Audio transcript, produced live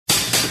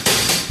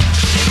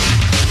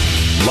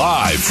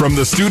Live from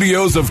the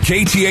studios of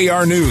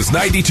KTAR News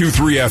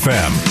 92.3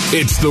 FM,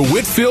 it's the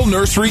Whitfill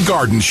Nursery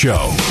Garden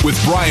Show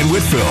with Brian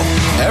Whitfill.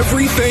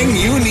 Everything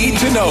you need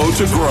to know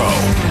to grow.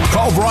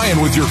 Call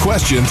Brian with your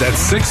questions at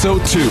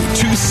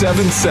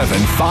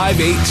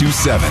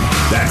 602-277-5827.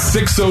 That's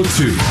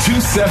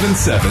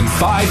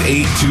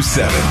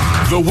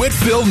 602-277-5827. The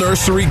Whitfill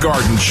Nursery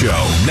Garden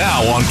Show,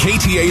 now on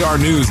KTAR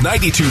News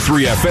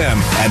 92.3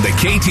 FM and the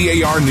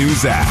KTAR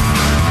News app.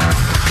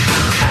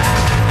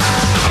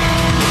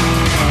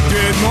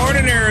 Good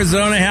morning,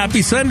 Arizona.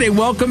 Happy Sunday.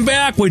 Welcome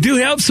back. We do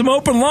have some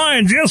open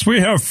lines. Yes,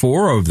 we have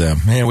 4 of them.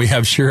 And we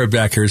have Shira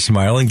back here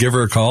smiling. Give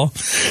her a call.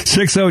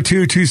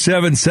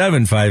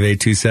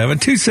 602-277-5827.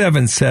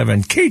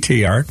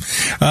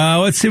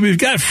 277-KTR. Let's see. We've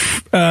got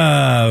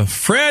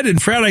Fred. And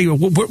Fred,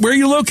 where are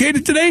you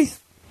located today?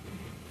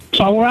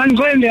 So we're on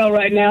Glendale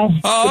right now.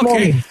 Oh,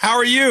 okay. How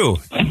are you?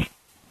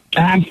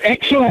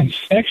 Excellent.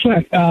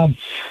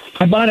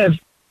 I bought a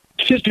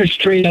citrus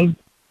tree, a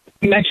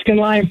Mexican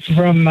lime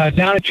from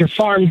down at your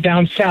farm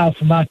down south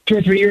about 2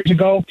 or 3 years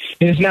ago.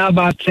 It is now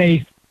about,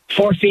 say,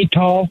 4 feet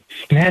tall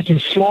and has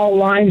some small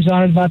limes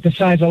on it about the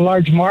size of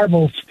large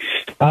marbles.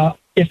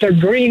 If they're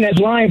green as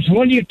limes,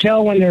 when do you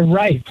tell when they're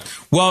ripe?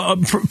 Well,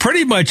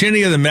 pretty much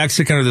any of the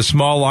Mexican or the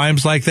small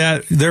limes like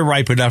that, they're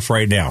ripe enough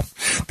right now.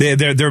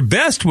 They're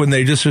best when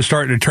they just are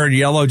starting to turn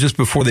yellow just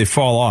before they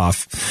fall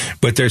off.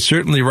 But they're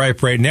certainly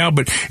ripe right now.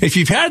 But if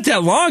you've had it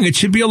that long, it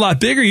should be a lot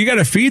bigger. You got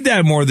to feed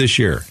that more this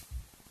year.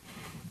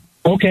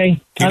 Okay.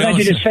 I thought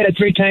you just fed it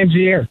 3 times a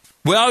year.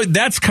 Well,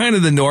 that's kind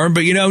of the norm.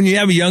 But, when you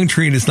have a young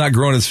tree and it's not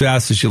growing as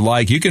fast as you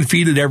like, you can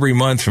feed it every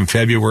month from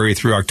February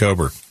through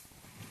October.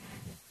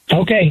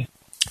 Okay.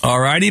 All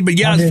righty. But,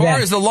 yeah, as far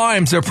as the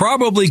limes, they're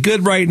probably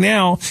good right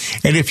now.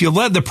 And if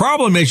the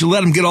problem is you let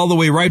them get all the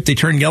way ripe, they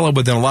turn yellow,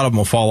 but then a lot of them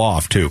will fall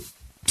off, too.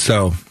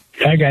 So.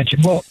 I got you.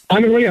 Well,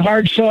 I'm in really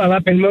hard soil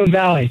up in Moon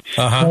Valley,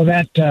 so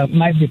that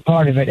might be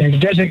part of it. And it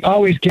doesn't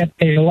always get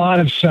a lot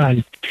of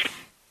sun.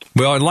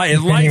 Well, light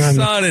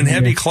sun and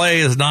heavy clay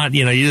is not,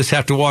 you just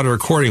have to water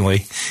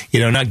accordingly.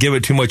 Not give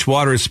it too much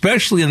water,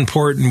 especially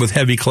important with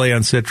heavy clay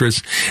on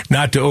citrus,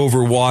 not to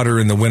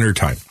overwater in the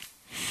wintertime.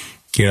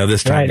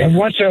 This time. Right, and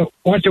once a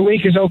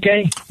week is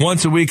okay?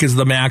 Once a week is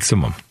the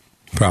maximum,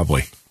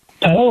 probably.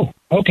 Oh,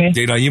 okay.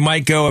 You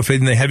might go, if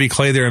in the heavy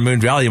clay there in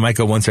Moon Valley, you might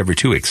go once every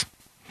 2 weeks.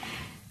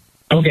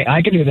 Okay,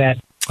 I can do that.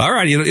 All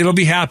right, it'll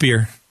be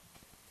happier.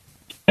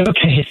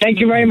 Okay, thank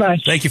you very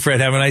much. Thank you, Fred.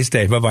 Have a nice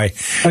day. Bye-bye.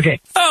 Okay.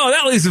 Oh,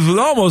 that leaves us with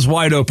almost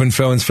wide-open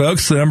phones,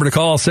 folks. The number to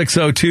call,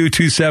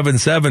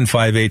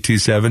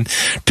 602-277-5827,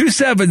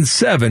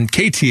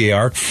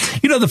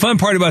 277-KTAR. The fun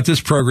part about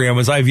this program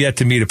is I've yet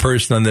to meet a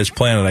person on this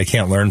planet I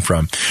can't learn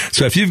from.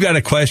 So if you've got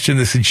a question,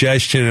 a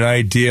suggestion, an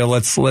idea,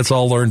 let's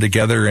all learn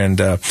together. And,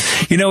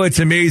 it's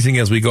amazing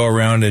as we go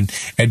around and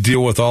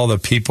deal with all the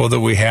people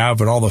that we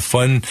have and all the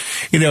fun,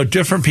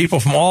 different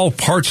people from all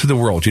parts of the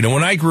world.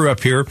 When I grew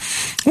up here,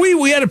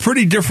 we had a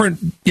pretty different,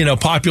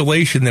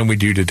 population than we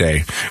do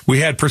today. We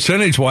had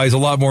percentage-wise a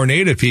lot more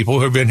native people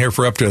who have been here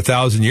for up to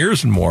 1,000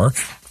 years and more.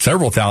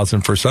 Several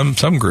thousand for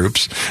some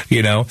groups,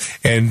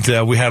 and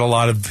we had a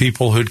lot of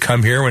people who'd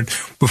come here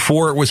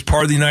before it was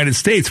part of the United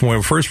States, when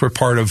we first were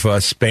part of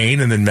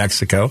Spain and then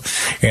Mexico.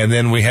 And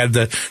then we had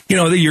the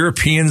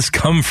Europeans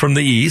come from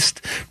the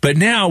East. But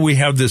now we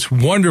have this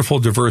wonderful,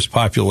 diverse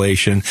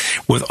population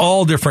with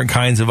all different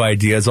kinds of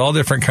ideas, all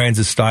different kinds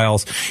of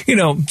styles,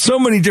 so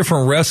many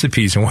different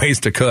recipes and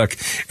ways to cook.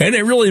 And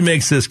it really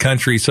makes this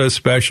country so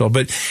special.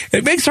 But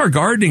it makes our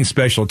gardening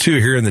special, too,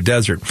 here in the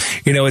desert.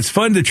 It's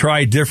fun to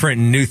try different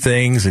and new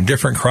things and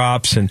different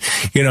crops. And,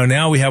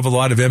 now we have a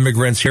lot of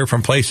immigrants here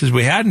from places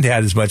we hadn't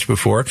had as much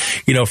before.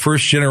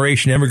 First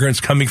generation immigrants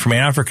coming from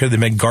Africa. They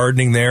make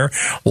gardening there.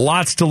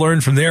 Lots to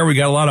learn from there. We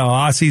got a lot of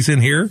Aussies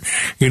in here,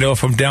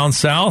 from down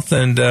south.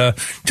 And,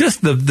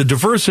 just the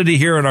diversity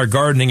here in our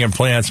gardening and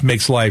plants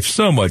makes life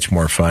so much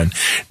more fun.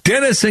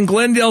 Dennis in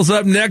Glendale's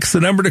up next. The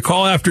number to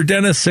call after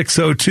Dennis,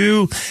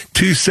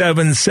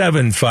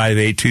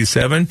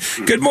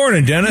 602-277-5827. Good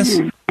morning, Dennis.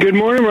 Good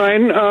morning,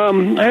 Ryan.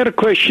 I had a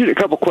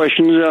couple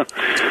questions.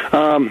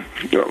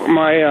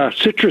 My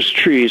citrus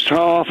trees,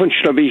 how often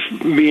should I be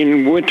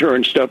in winter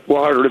and stuff,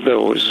 water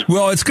those?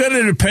 Well, it's going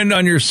to depend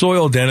on your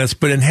soil, Dennis,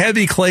 but in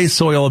heavy clay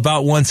soil,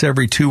 about once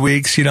every 2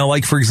 weeks.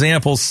 Like, for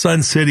example,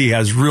 Sun City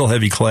has real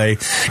heavy clay.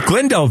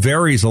 Glendale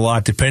varies a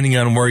lot depending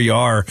on where you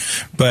are.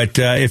 But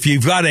if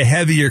you've got a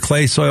heavier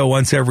clay soil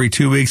once every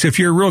 2 weeks, if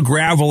you're real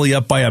gravelly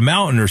up by a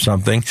mountain or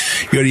something,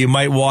 you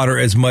might water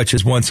as much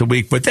as once a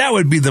week. But that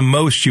would be the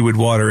most you would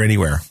water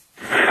anywhere.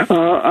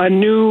 A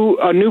new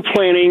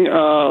planting,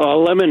 a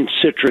lemon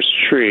citrus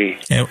tree.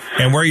 And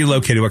where are you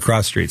located? What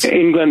cross streets?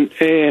 In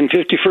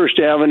 51st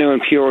Avenue in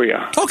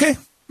Peoria. Okay.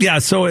 Yeah,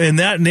 so in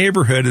that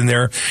neighborhood in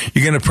there,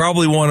 you're going to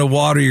probably want to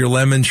water your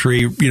lemon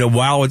tree,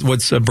 while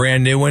what's a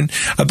brand new one,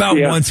 about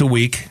once a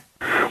week.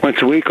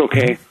 Once a week,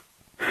 okay.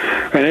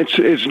 And it's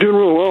doing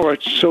real well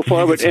so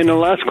far. But the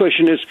last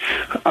question is,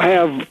 I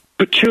have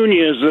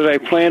petunias that I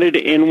planted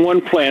in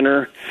one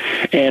planter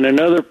and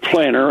another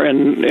planter,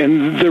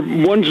 and the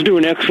one's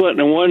doing excellent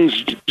and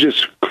one's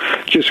just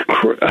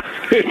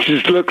it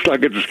just looks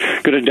like it's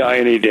going to die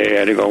any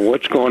day. I go,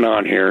 what's going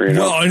on here? You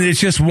know? Well, and it's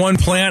just one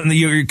plant, and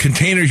your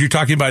containers you're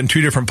talking about in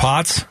 2 different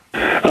pots?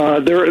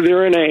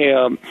 They're in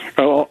a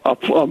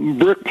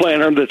brick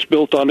planter that's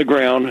built on the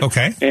ground.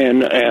 Okay.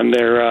 And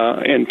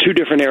they're in 2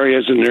 different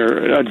areas, and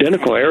they're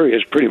identical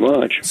areas pretty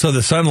much. So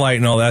the sunlight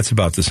and all that's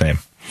about the same.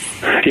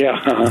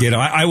 Yeah. Uh-huh. You know,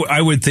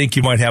 I would think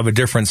you might have a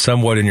difference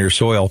somewhat in your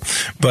soil,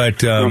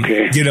 but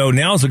you know,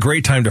 now's a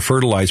great time to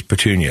fertilize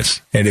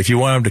petunias. And if you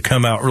want them to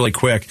come out really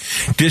quick,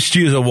 just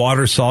use a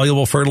water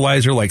soluble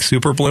fertilizer like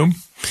Super Bloom.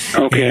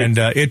 Okay. And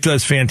it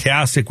does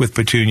fantastic with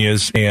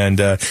petunias. And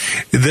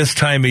this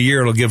time of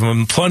year, it'll give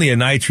them plenty of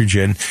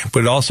nitrogen,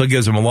 but it also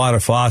gives them a lot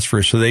of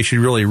phosphorus. So they should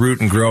really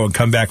root and grow and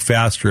come back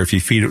faster if you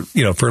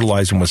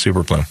fertilize them with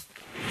Super Bloom.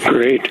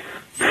 Great.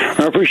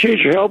 I appreciate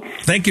your help.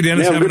 Thank you,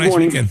 Dennis. Have a nice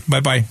weekend.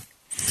 Bye-bye.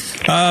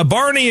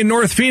 Barney in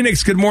North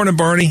Phoenix. Good morning,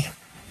 Barney.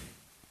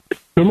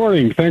 Good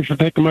morning. Thanks for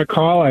taking my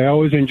call. I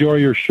always enjoy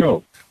your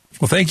show.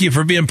 Well, thank you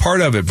for being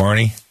part of it,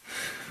 Barney.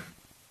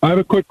 I have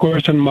a quick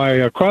question.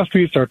 My cross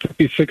trees are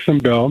 56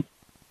 and Bell.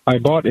 I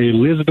bought a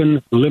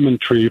Lisbon lemon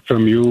tree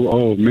from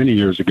you, many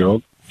years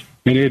ago,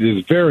 and it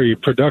is very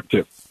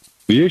productive.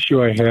 The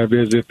issue I have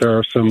is that there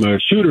are some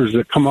shooters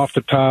that come off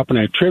the top, and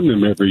I trim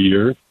them every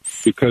year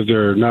because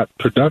they're not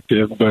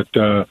productive, but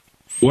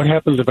what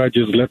happens if I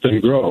just let them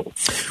grow?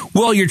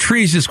 Well, your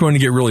tree is just going to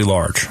get really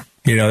large.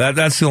 You know,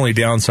 that's the only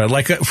downside.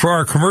 Like for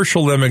our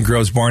commercial lemon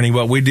grows, Barney,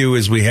 what we do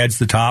is we hedge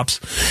the tops,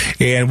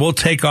 and we'll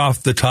take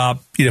off the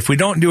top. You know, if we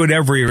don't do it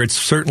every year, it's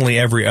certainly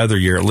every other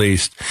year at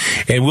least.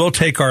 And we'll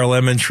take our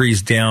lemon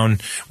trees down.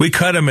 We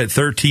cut them at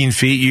 13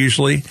 feet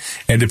usually,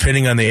 and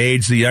depending on the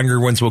age, the younger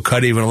ones will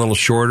cut even a little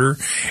shorter.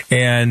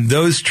 And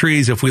those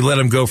trees, if we let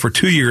them go for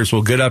 2 years,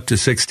 will get up to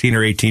 16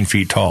 or 18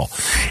 feet tall.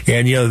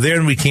 And, you know,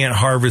 then we can't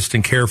harvest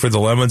and care for the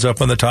lemons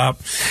up on the top.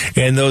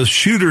 And those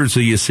shooters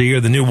that you see are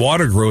the new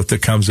water growth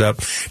that comes up.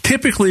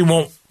 Typically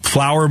won't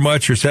flower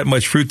much or set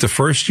much fruit the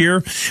first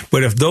year,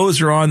 but if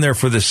those are on there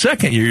for the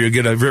second year, you'll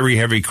get a very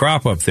heavy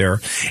crop up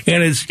there.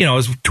 And it's, you know,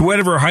 it's to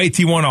whatever height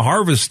you want to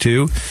harvest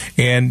to.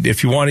 And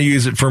if you want to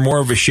use it for more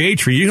of a shade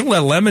tree, you can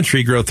let a lemon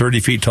tree grow 30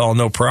 feet tall,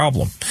 no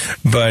problem.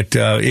 But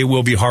it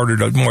will be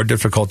more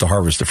difficult to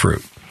harvest the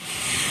fruit.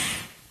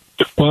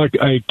 Well,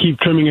 I keep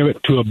trimming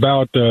it to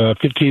about 15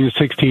 to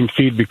 16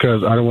 feet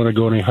because I don't want to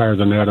go any higher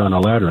than that on a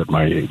ladder at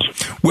my age.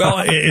 Well,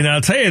 and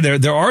I'll tell you,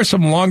 there are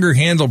some longer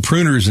handle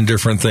pruners and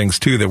different things,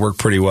 too, that work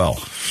pretty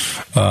well.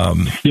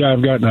 Yeah,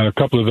 I've gotten a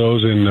couple of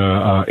those, and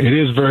it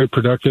is very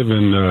productive,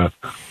 and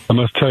I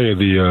must tell you,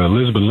 the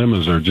Lisbon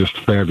lemons are just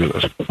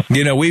fabulous.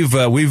 You know,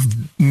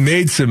 we've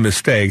made some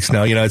mistakes.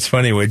 Now, you know, it's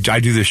funny. I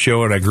do this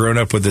show, and I've grown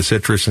up with the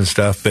citrus and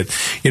stuff, but,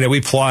 you know, we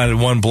planted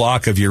 1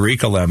 block of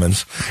Eureka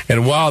lemons,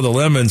 and while the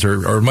lemons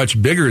are much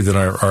bigger than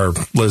our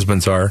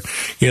Lisbons are,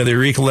 you know, the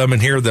Eureka lemon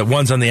here, the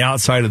ones on the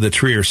outside of the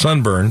tree are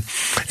sunburned,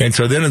 and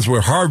so then as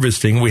we're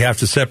harvesting, we have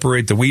to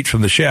separate the wheat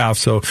from the chaff,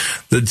 so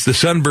the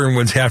sunburned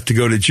ones have to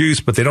go to juice,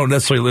 but they don't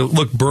necessarily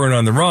look burnt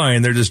on the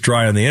rind, they're just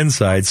dry on the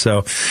inside.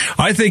 So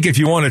I think if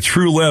you want a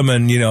true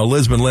lemon, you know,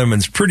 Lisbon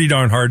lemon's pretty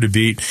darn hard to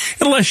beat,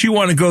 unless you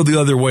want to go the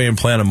other way and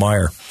plant a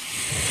Meyer.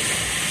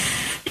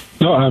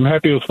 No, I'm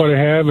happy with what I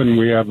have, and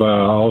we have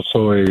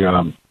also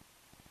a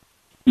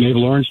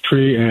navel orange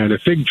tree and a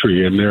fig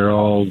tree, and they're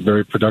all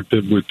very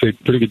productive. We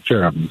take pretty good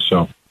care of them.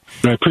 So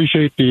I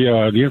appreciate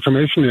the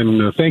information,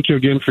 and thank you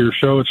again for your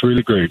show. It's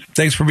really great.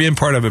 Thanks for being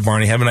part of it,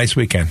 Barney. Have a nice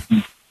weekend.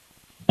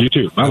 You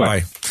too.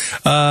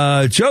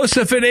 Bye-bye.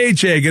 Joseph and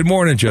AJ. Good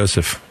morning,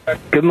 Joseph.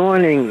 Good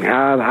morning.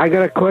 I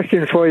got a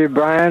question for you,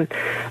 Brian.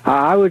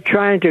 I was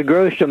trying to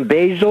grow some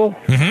basil,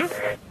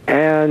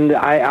 and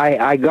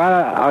I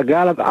got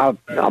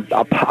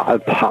a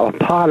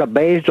pot of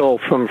basil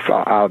from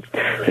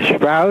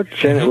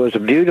Sprouts, and it was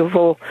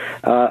beautiful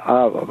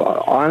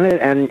on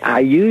it, and I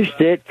used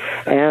it,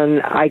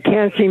 and I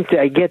can't seem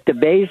to get the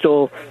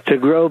basil to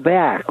grow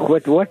back.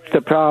 What's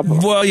the problem?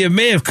 Well, you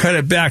may have cut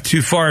it back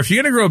too far. If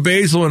you're going to grow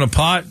basil in a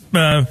pot,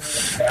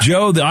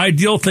 Joe, the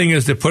ideal thing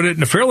is to put it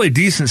in a fairly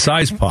decent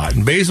sized pot.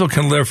 And basil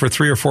can live for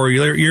 3 or 4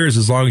 years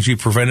as long as you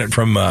prevent it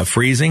from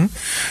freezing.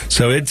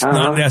 So it's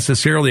not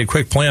necessarily a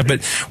quick plant.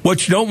 But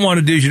what you don't want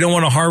to do is you don't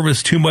want to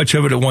harvest too much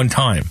of it at one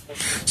time.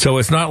 So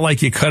it's not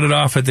like you cut it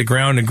off at the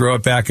ground and grow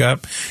it back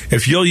up.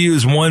 If you'll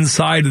use one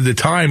side at a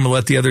time and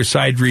let the other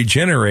side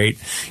regenerate,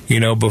 you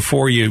know,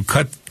 before you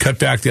cut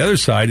back the other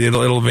side,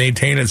 it'll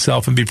maintain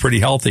itself and be pretty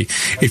healthy.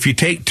 If you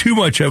take too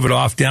much of it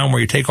off down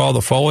where you take all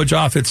the foliage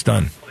off, it's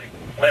done.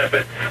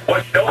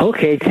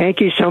 Okay, thank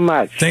you so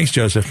much. Thanks,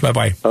 Joseph.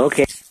 Bye-bye.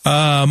 Okay.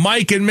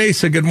 Mike in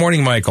Mesa. Good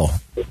morning, Michael.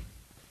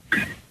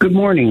 Good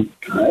morning.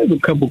 I have a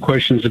couple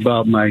questions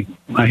about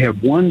I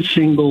have one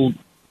single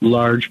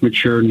large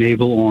mature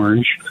navel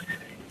orange,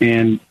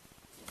 and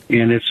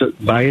it's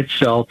by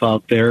itself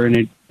out there,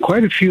 and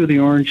quite a few of the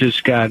oranges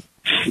got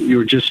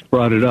you just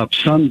brought it up,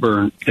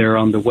 sunburn there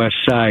on the west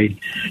side.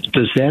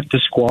 Does that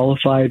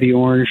disqualify the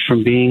orange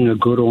from being a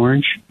good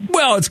orange?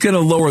 Well, it's going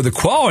to lower the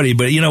quality,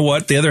 but you know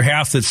what? The other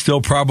half that's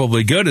still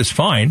probably good is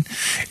fine.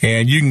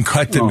 And you can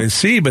cut them and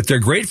see, but they're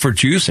great for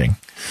juicing.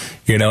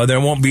 You know, they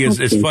won't be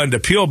as fun to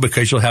peel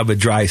because you'll have a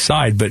dry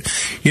side. But,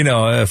 you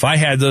know, if I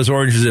had those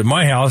oranges at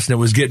my house and it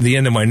was getting the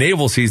end of my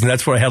navel season,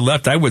 that's what I had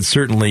left, I would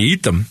certainly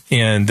eat them.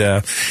 And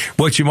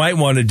what you might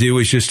want to do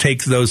is just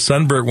take those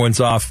sunburnt ones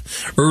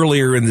off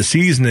earlier in the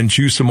season and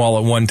juice them all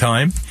at one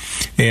time.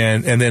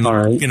 And then,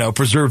 you know,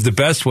 preserve the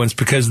best ones,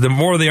 because the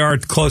more they are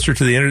closer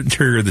to the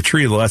interior of the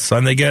tree, the less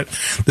sun they get,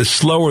 the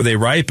slower they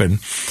ripen.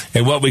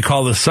 And what we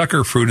call the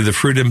sucker fruit, or the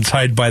fruit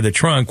inside by the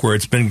trunk, where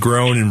it's been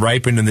grown and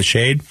ripened in the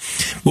shade,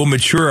 will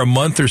mature a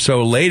month or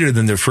so later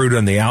than the fruit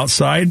on the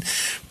outside.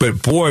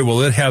 But boy,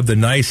 will it have the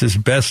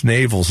nicest, best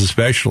navels,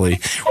 especially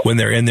when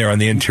they're in there on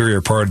the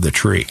interior part of the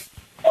tree.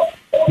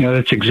 Yeah,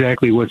 that's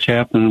exactly what's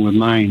happening with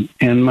mine.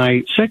 And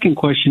my second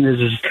question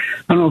is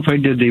I don't know if I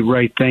did the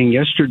right thing.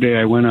 Yesterday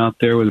I went out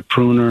there with a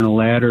pruner and a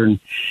ladder,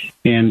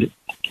 and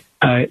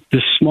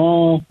the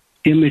small,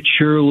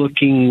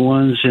 immature-looking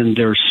ones, and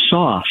they're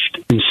soft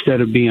instead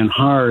of being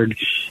hard,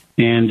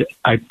 and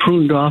I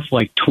pruned off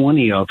like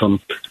 20 of them.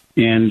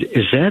 And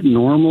is that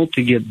normal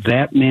to get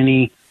that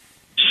many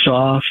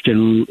soft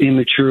and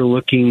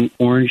immature-looking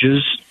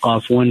oranges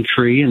off one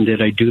tree? And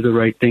did I do the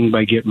right thing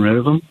by getting rid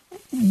of them?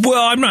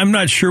 Well, I'm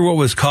not sure what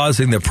was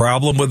causing the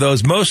problem with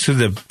those. Most of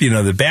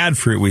the bad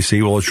fruit we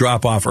see will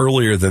drop off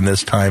earlier than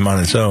this time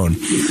on its own.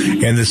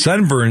 And the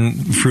sunburn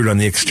fruit on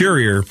the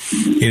exterior,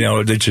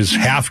 which is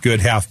half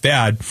good, half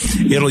bad,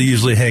 it'll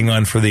usually hang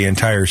on for the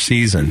entire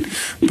season.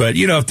 But,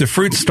 if the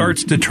fruit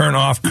starts to turn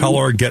off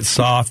color, get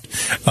soft,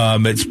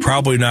 it's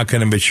probably not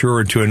going to mature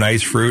into a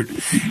nice fruit.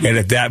 And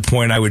at that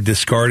point, I would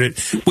discard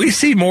it. We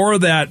see more of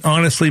that,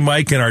 honestly,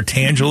 Mike, in our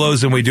tangelos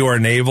than we do our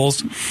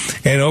navels.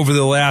 And over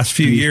the last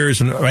few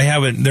years, and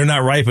they're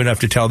not ripe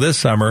enough to tell this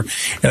summer,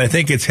 and I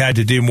think it's had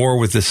to do more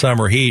with the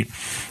summer heat,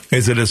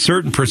 is that a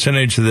certain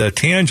percentage of the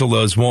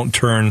tangelos won't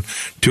turn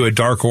to a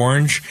dark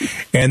orange,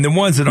 and the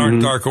ones that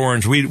aren't dark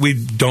orange, we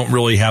don't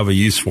really have a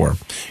use for.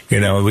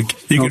 You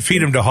can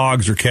feed them to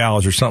hogs or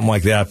cows or something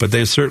like that, but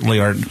they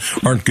certainly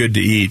aren't good to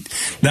eat.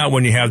 Not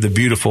when you have the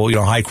beautiful,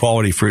 high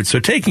quality fruit.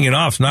 So taking it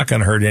off is not going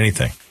to hurt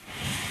anything.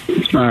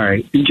 All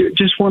right.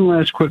 Just one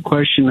last quick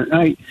question.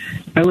 I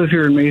live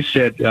here in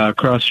Mesa,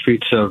 across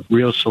streets of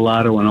Rio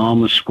Salado and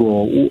Alma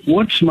School.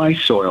 What's my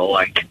soil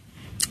like?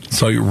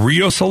 So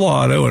Rio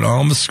Salado and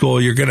Alma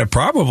School, you're going to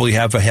probably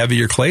have a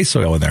heavier clay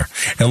soil in there,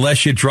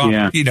 unless you drop,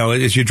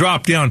 as you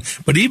drop down.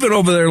 But even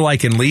over there,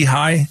 like in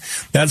Lehigh,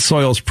 that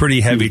soil's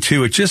pretty heavy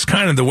too. It's just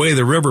kind of the way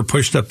the river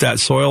pushed up that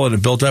soil and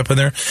it built up in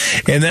there.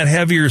 And that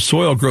heavier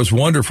soil grows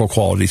wonderful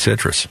quality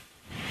citrus.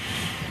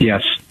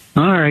 Yes.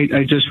 All right.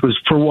 I just was,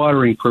 for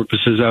watering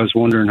purposes, I was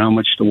wondering how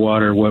much to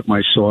water, what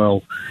my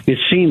soil. It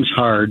seems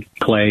hard,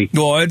 clay.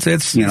 Well, it's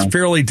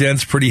fairly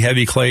dense, pretty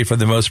heavy clay for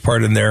the most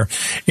part in there.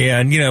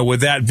 And,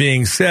 with that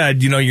being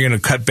said, you're going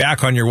to cut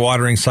back on your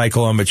watering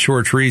cycle on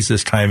mature trees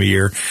this time of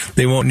year.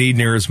 They won't need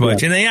near as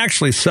much. Yeah. And they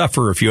actually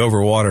suffer if you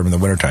overwater them in the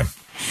wintertime.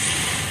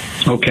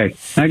 Okay.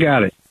 I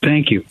got it.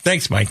 Thank you.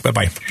 Thanks, Mike.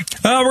 Bye-bye.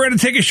 We're going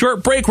to take a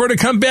short break. We're going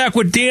to come back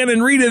with Dan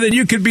and Rita. Then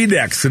you could be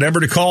next. The number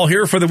to call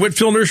here for the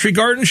Whitfill Nursery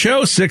Garden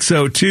Show,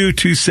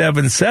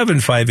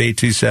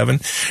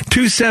 602-277-5827,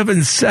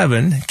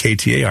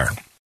 277-KTAR.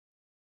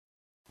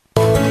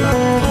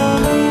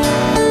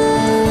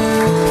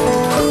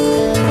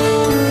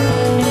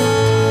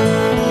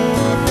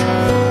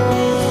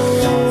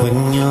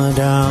 When you're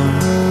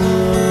down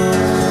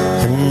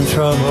in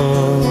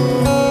trouble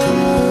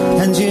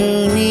and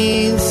you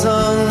need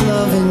some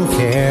loving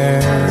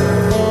care,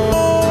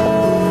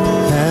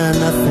 and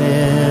nothing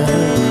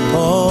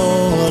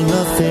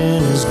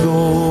is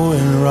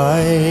going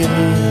right,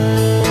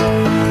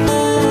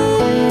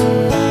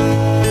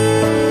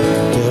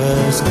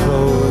 just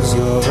close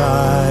your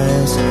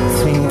eyes and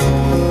think,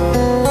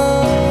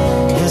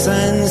 yes,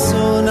 and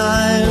soon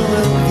I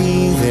will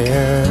be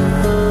there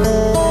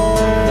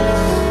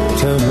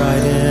to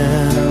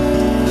brighten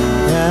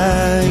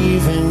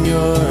even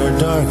your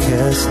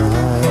darkest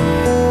night.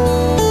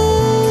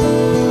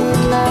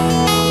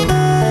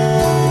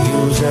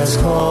 Just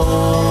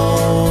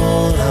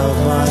call out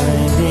my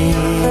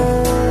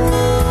name,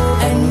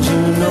 and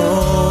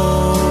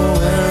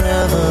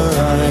wherever I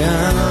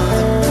am,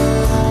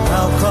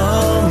 I'll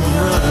come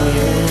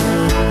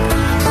running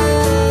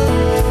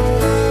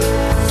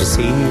to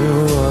see you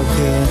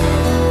again.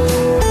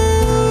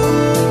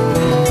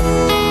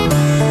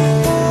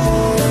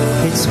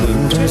 It's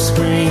winter,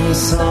 spring,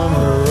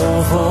 summer,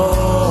 or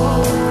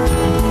fall.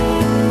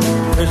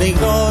 Really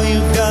all you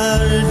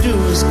gotta do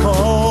is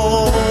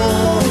call.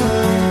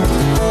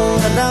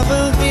 I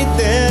will be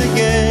there,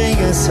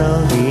 yes,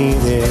 I'll be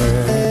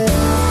there.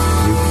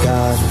 You've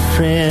got a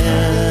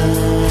friend.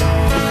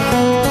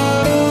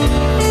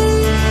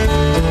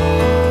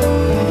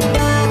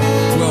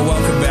 Well,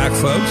 welcome back,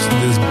 folks, to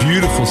this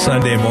beautiful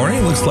Sunday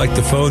morning. Looks like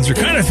the phones are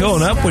kind of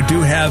filling up. We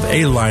do have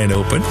a line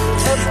open.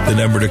 The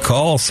number to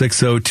call,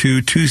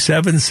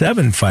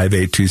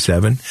 602-277-5827.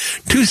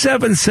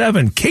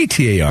 277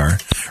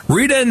 KTAR.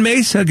 Rita and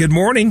Mesa, good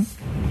morning.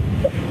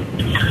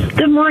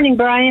 Good morning,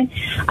 Brian.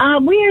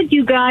 We had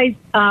you guys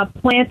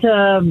plant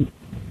an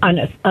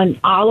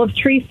olive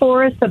tree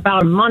for us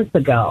about a month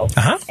ago,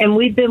 and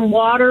we've been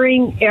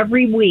watering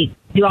every week.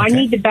 Do I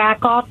need to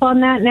back off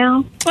on that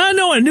now?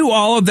 No, a new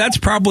olive, that's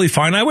probably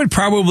fine. I would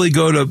probably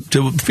go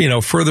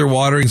to further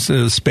watering,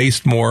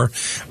 spaced more.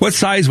 What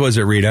size was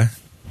it, Rita?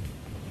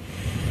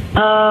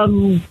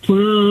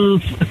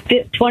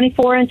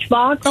 24-inch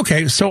box.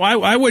 Okay, so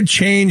I would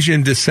change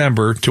in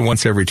December to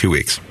once every 2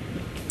 weeks.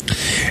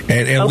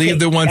 And leave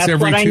the once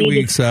every 2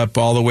 weeks up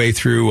all the way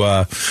through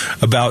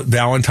about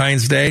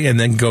Valentine's Day, and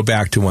then go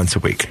back to once a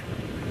week.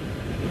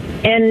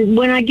 And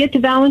when I get to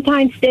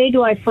Valentine's Day,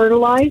 do I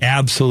fertilize?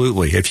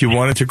 Absolutely. If you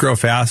want it to grow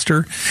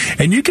faster,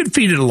 and you can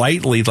feed it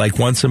lightly, like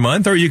once a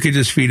month, or you could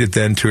just feed it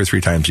then 2 or 3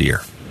 times a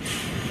year.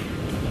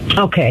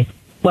 Okay.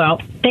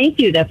 Well, thank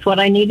you. That's what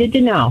I needed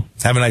to know.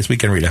 Have a nice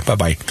weekend, Rita.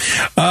 Bye-bye.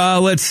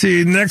 Let's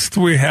see. Next,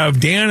 we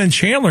have Dan and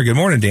Chandler. Good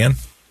morning, Dan.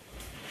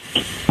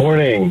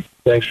 Morning.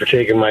 Thanks for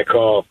taking my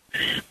call.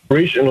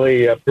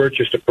 Recently, I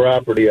purchased a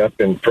property up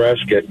in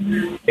Prescott,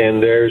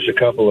 and there's a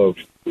couple of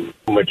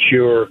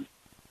mature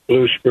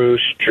blue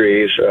spruce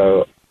trees,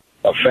 a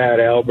fat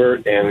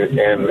Albert and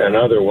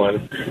another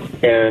one.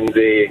 And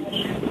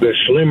the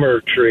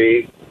slimmer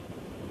tree,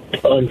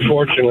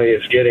 unfortunately,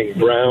 is getting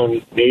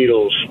brown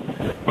needles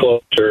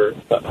closer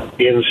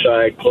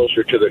inside,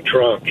 closer to the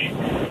trunk.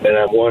 And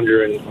I'm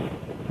wondering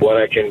what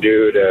I can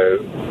do to...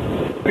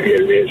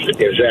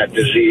 Is that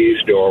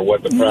diseased or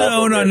what the problem is?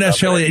 No, not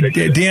necessarily.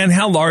 Dan,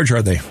 how large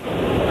are they?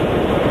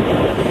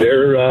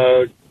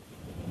 They're,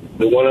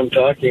 the one I'm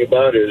talking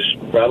about is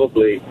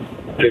probably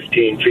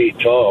 15 feet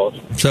tall.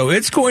 So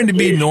it's going to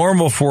be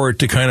normal for it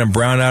to kind of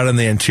brown out in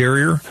the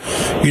interior.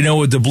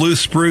 With the blue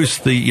spruce,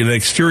 the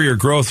exterior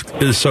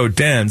growth is so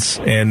dense,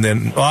 and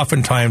then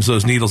oftentimes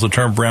those needles will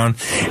turn brown,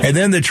 and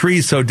then the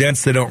tree's so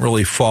dense they don't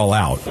really fall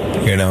out.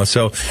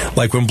 So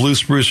like when blue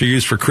spruce are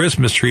used for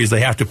Christmas trees,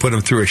 they have to put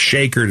them through a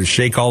shaker to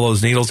shake all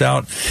those needles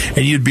out,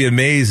 and you'd be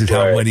amazed at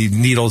how many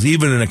needles,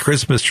 even in a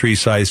Christmas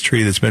tree-sized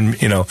tree that's been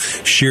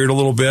sheared a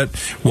little bit,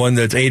 one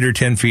that's 8 or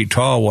 10 feet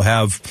tall will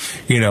have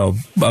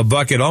a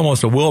bucket,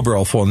 almost a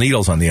wheelbarrow full of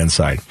needles on the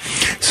inside.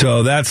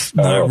 So that's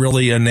not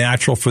really a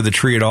natural for the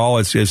tree at all.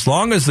 It's as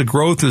long as the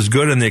growth is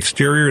good in the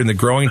exterior and the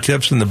growing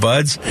tips and the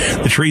buds,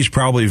 the tree's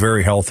probably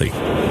very healthy.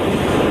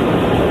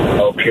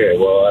 Okay,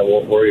 well, I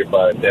won't worry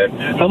about it then.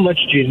 How much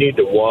do you need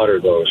to water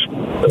those?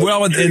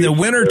 Well, in the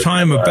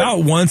wintertime,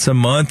 about once a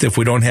month if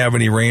we don't have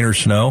any rain or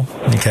snow,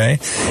 okay?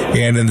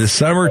 And in the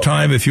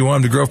summertime, if you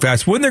want them to grow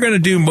fast, when they're going to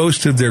do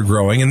most of their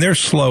growing, and they're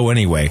slow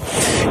anyway,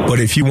 but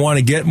if you want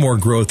to get more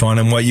growth on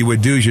them, what you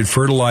would do is you'd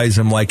fertilize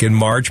them like in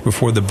March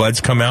before the buds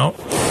come out.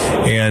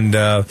 And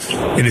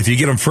if you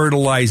get them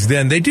fertilized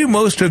then, they do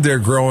most of their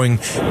growing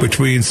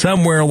between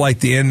somewhere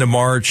like the end of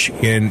March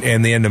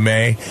and the end of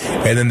May,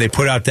 and then they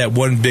put out that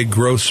one big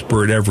growth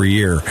spurt every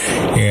year.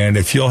 And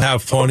if you'll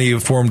have plenty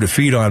for them to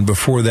feed on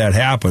before that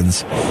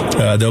happens,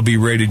 they'll be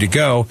ready to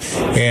go.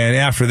 And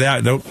after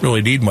that, don't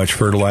really need much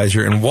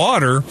fertilizer. And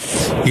water,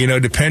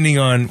 depending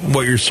on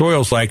what your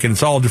soil's like, and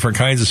it's all different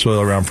kinds of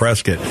soil around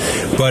Prescott.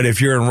 But if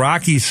you're in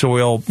rocky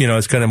soil,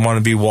 it's going to want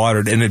to be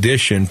watered in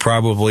addition,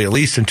 probably at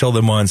least until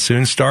the monsoon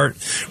start,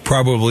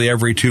 probably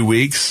every 2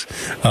 weeks.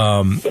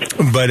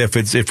 But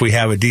if we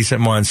have a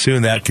decent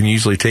monsoon, that can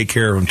usually take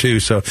care of them too.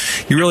 So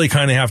you really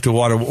kind of have to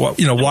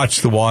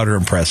watch the water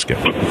in Prescott.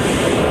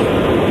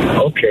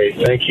 Okay,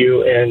 thank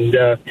you. And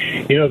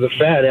the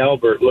fat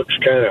Albert looks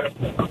kind of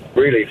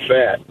really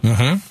fat.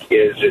 Mm-hmm.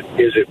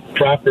 Is it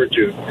proper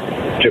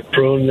to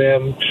prune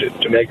them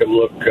to make them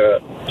look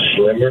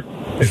slimmer?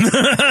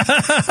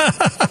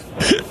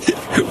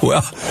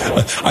 Well,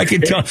 I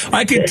could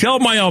tell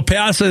my El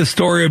Paso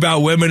story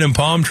about women and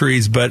palm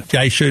trees, but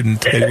I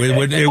shouldn't. It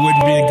wouldn't be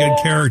a good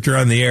character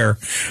on the air.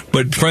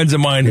 But friends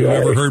of mine who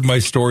ever heard my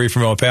story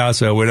from El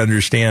Paso would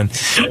understand.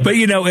 But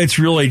it's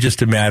really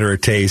just a matter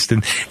of taste,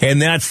 and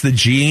that's the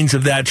genes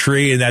of that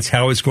tree, and that's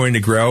how it's going to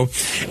grow.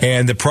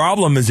 And the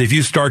problem is if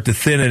you start to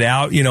thin it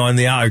out, on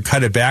the out, or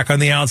cut it back on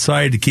the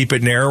outside to keep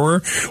it narrower,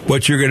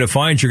 what you're going to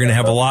find, you're going to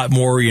have a lot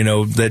more,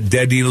 that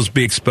dead needles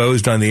be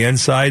exposed on the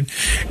inside.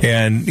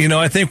 And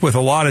I think with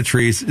a lot of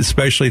trees,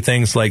 especially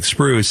things like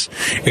spruce,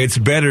 it's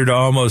better to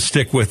almost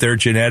stick with their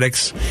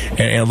genetics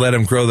and let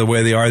them grow the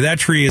way they are. That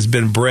tree has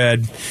been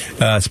bred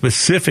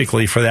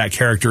specifically for that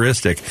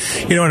characteristic.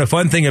 And a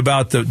fun thing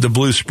about the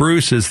blue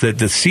spruce is that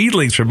the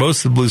seedlings for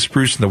most of the blue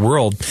spruce in the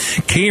world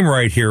came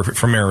right here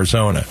from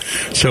Arizona.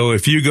 So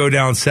if you go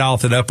down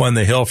south and up on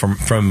the hill from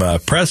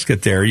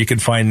Prescott there, you can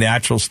find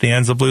natural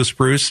stands of blue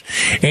spruce,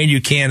 and you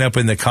can up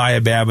in the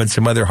Kaibab and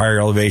some other higher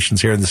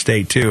elevations here in the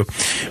state too.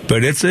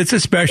 But it's a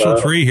special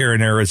tree here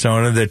in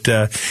Arizona that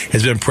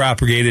has been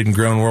propagated and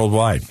grown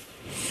worldwide.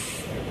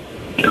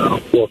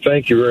 Well,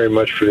 thank you very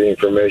much for the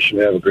information.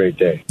 Have a great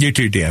day. You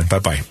too, Dan.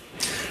 Bye-bye.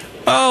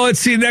 Oh, let's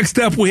see. Next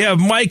up, we have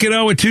Mike in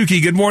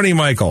Owatuki. Good morning,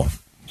 Michael.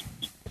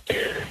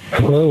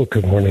 Hello.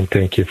 Good morning.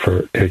 Thank you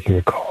for taking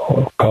the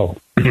call.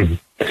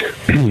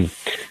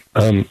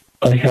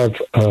 I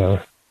have a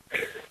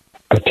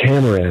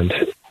tamarind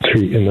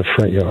tree in the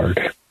front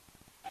yard,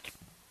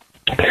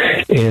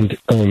 and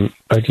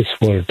I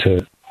just wanted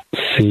to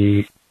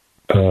see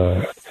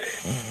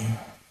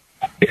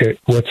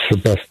what's the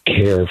best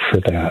care for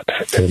that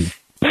and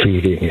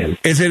feeding. And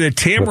is it a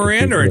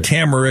tamarind or a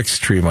tamarix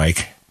tree,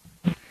 Mike?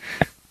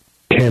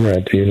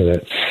 Tamarind,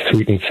 that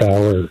sweet and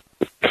sour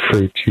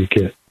fruit you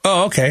get.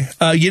 Oh, okay.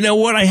 You know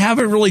what? I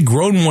haven't really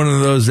grown one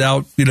of those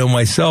out,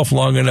 myself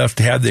long enough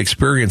to have the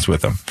experience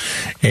with them.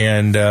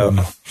 And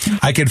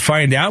I could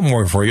find out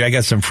more for you. I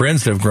got some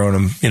friends that have grown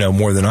them,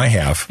 more than I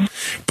have.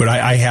 But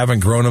I haven't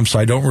grown them, so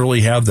I don't really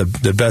have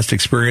the best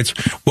experience.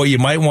 What you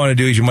might want to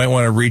do is you might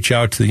want to reach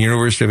out to the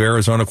University of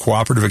Arizona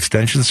Cooperative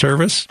Extension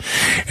Service,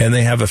 and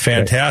they have a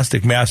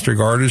fantastic Master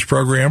Gardeners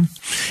program.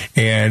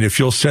 And if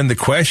you'll send the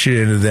question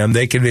into them,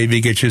 they can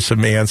maybe get you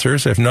some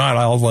answers. If not,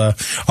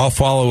 I'll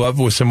follow up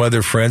with some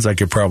other friends I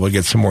could probably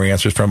get some more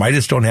answers from. I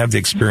just don't have the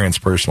experience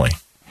personally.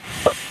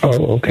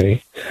 Oh,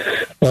 okay.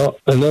 Well,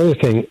 another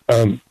thing,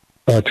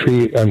 a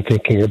tree I'm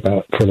thinking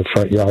about for the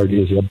front yard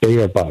is a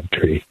baobab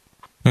tree.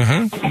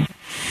 Mm-hmm.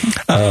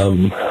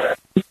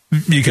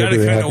 You kind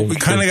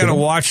of got to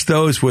watch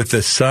those with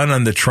the sun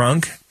on the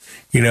trunk,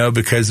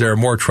 because they're a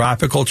more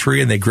tropical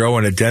tree and they grow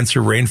in a denser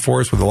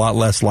rainforest with a lot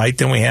less light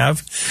than we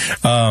have.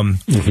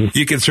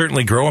 You can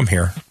certainly grow them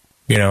here,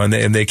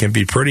 and they can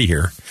be pretty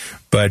here.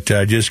 But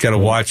just got to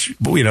watch.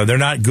 They're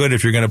not good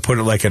if you're going to put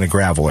it like in a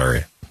gravel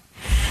area.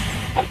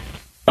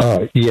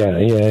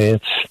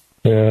 It's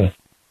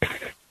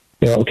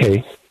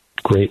okay,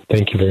 great.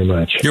 Thank you very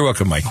much. You're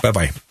welcome, Mike.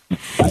 Bye.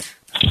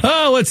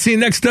 Oh, let's see.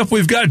 Next up,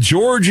 we've got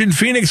George in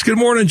Phoenix. Good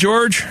morning,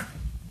 George.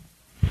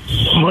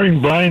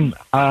 Morning, Brian.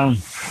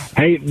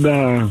 Hey,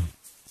 the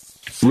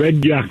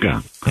red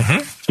yucca.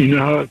 You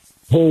know how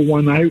pull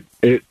one out,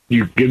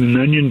 you get an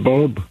onion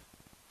bulb?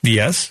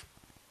 Yes.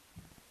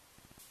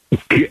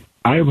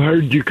 I've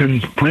heard you can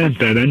plant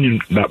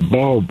that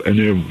bulb, and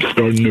it'll start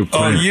a new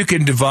plant. Oh, you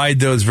can divide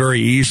those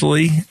very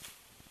easily,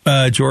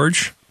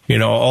 George.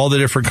 All the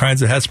different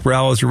kinds of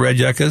hesperales or red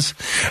yuccas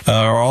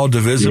are all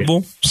divisible.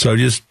 Yeah. So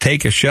just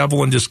take a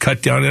shovel and just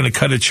cut down in and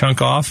cut a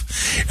chunk off.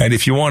 And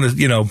if you want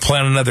to,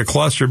 plant another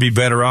cluster, be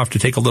better off to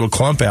take a little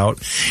clump out.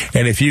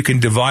 And if you can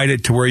divide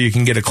it to where you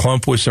can get a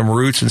clump with some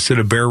roots instead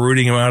of bare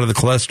rooting them out of the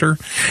cluster,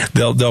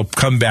 they'll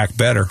come back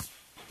better.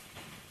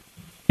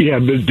 Yeah,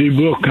 but they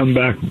will come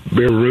back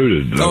bare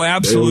rooted. Oh,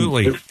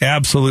 absolutely.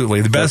 Absolutely.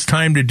 The best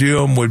time to do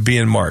them would be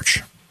in March.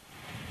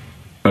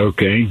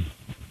 Okay.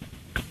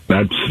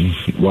 That's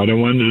what I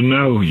wanted to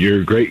know.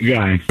 You're a great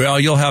guy. Well,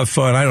 you'll have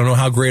fun. I don't know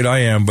how great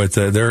I am, but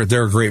they're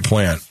a great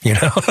plant.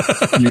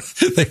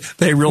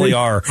 They really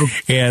are.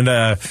 And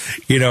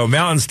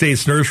Mountain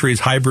States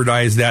Nurseries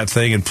hybridized that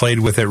thing and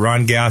played with it.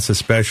 Ron Gass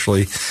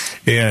especially,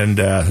 and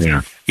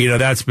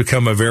that's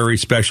become a very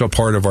special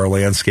part of our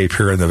landscape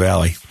here in the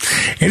valley.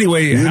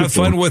 Anyway, Beautiful. Have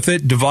fun with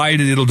it. Divide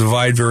it; it'll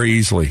divide very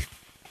easily.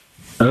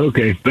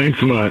 Okay,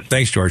 thanks a lot.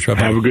 Thanks, George.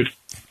 Bye-bye. Have a good.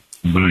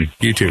 Bye.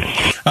 You too.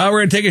 We're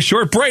going to take a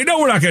short break. No,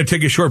 we're not going to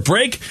take a short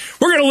break.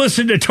 We're going to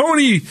listen to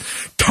Tony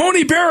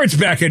Barrett's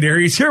back in here.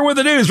 He's here with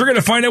the news. We're going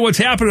to find out what's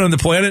happening on the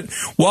planet.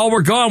 While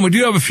we're gone, we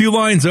do have a few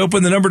lines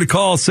open. The number to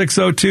call,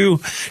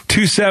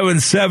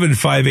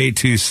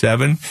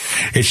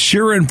 602-277-5827. It's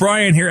Shearer and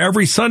Brian here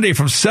every Sunday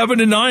from 7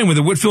 to 9 with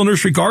the Whitfill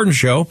Nursery Garden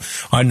Show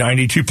on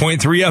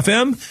 92.3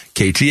 FM,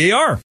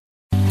 KTAR.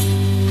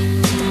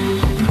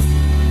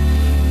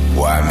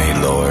 Why me,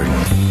 Lord?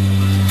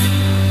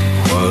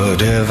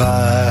 What have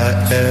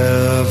I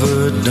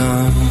ever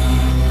done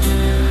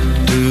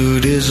to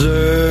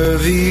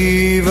deserve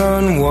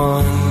even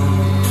one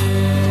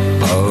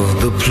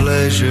of the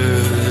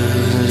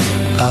pleasures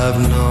I've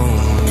known?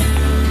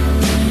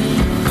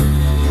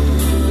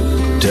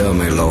 Tell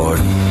me, Lord,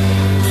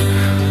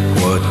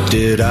 what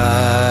did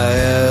I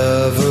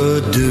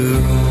ever do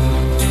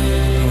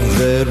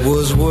that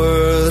was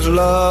worth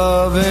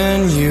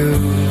loving you?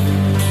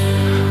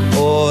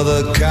 For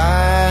the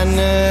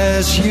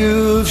kindness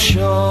you've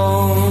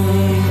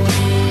shown.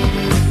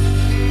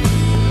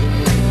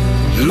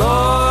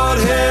 Lord,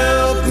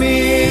 help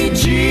me,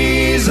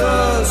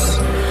 Jesus,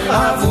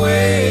 I've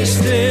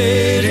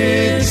wasted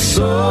it,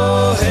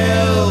 so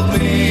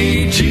help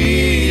me,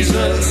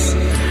 Jesus,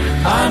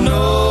 I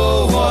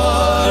know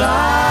what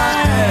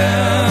I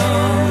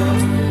am.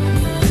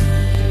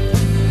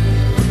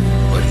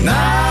 But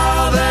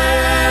now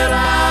that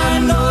I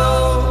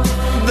know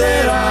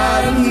that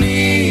I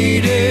need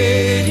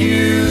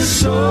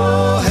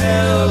so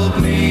help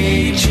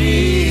me,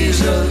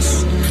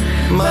 Jesus,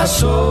 my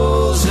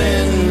soul's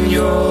in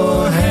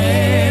your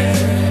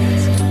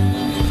hands.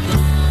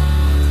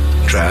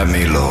 Try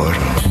me, Lord,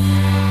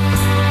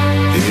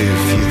 if you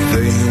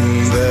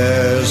think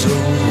there's a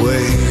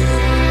way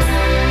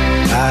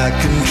I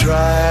can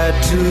try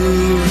to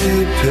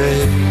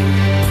repay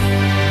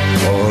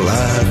all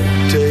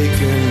I've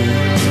taken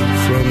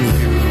from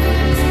you.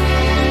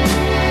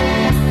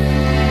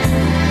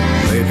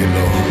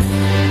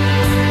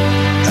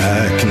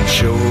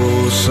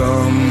 show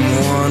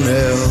someone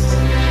else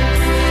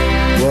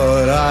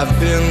what I've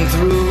been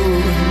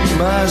through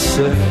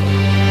myself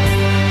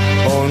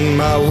on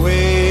my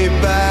way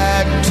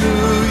back to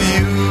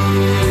you.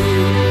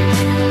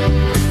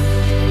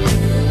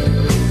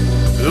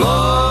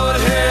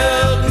 Lord,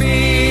 help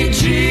me,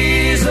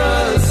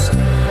 Jesus,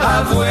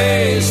 I've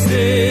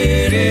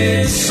wasted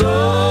it,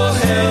 so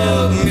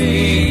help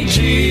me,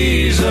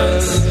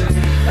 Jesus,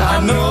 I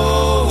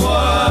know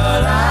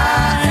what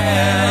I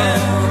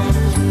am,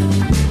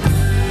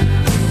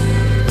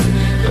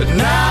 but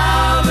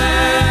now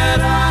that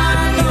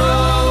I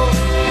know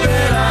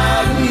that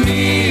I've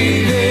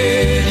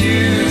needed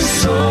you,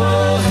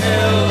 so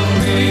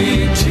help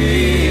me,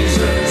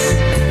 Jesus,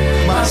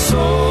 my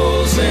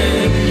soul's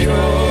in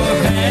your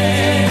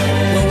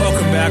hand. Well,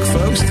 welcome back,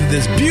 folks, to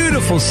this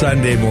beautiful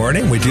Sunday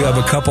morning. We do have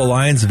a couple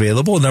lines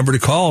available. A number to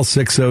call,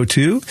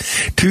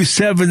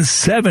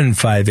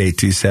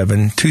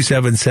 602-277-5827,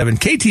 277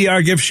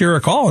 KTR. Give Share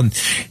a call,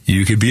 and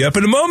you could be up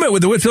in a moment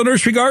with the Whitfill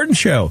Nursery Garden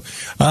Show.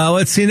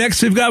 Let's see.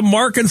 Next, we've got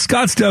Mark in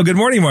Scottsdale. Good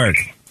morning, Mark.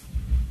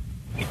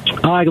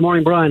 Hi, good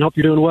morning, Brian. Hope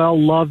you're doing well.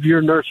 Love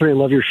your nursery.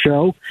 Love your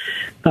show.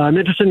 I'm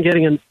interested in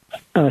getting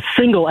a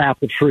single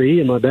apple tree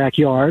in my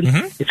backyard.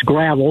 It's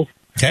gravel.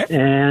 Okay.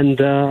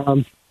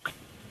 And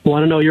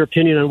want to know your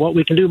opinion on what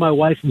we can do. My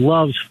wife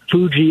loves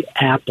Fuji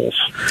apples.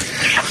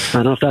 I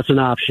don't know if that's an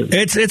option.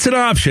 It's an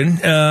option,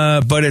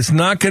 but it's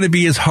not going to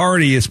be as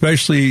hardy,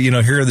 especially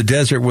here in the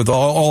desert with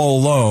all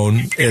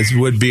alone, as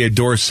would be a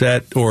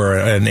Dorset or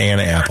an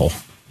Anna apple.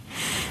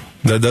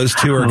 Those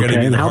two are going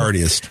to be the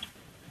hardiest.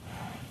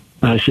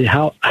 I see.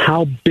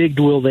 How big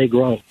will they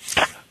grow?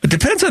 It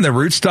depends on the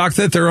rootstock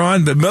that they're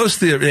on, but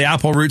most of the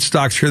apple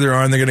rootstocks here they're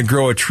going to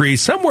grow a tree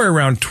somewhere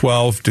around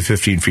 12 to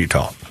 15 feet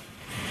tall.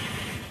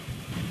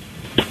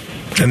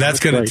 And that's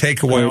going to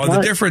take a while.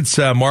 The difference,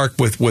 Mark,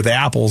 with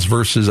apples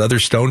versus other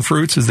stone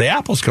fruits is the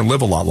apples can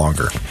live a lot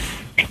longer.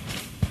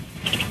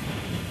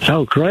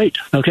 Oh, great.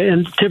 Okay,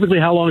 and typically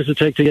how long does it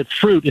take to get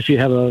fruit if you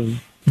have a...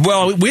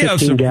 Well, we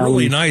have some gallons.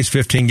 really nice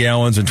 15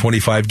 gallons and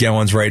 25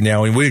 gallons right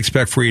now, and we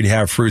expect for you to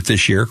have fruit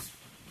this year.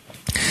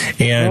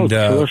 And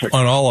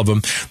on all of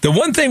them. The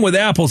one thing with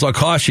apples, I'll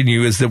caution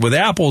you, is that with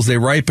apples, they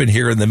ripen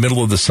here in the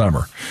middle of the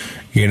summer,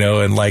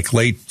 in like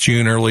late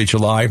June, early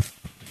July.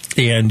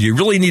 And you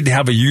really need to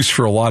have a use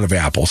for a lot of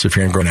apples if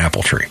you're going to grow an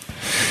apple tree.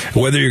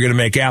 Whether you're going to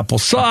make apple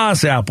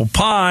sauce, apple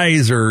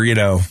pies, or,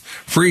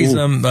 freeze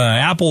them.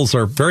 Apples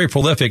are very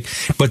prolific,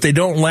 but they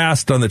don't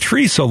last on the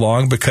tree so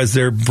long because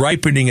they're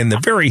ripening in the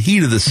very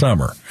heat of the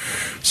summer.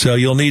 So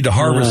you'll need to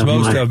harvest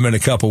most of them in a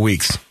couple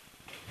weeks.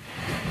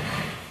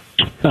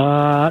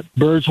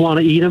 Birds want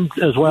to eat them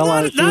as well,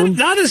 I assume?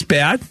 Not as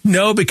bad.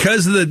 No,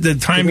 because of the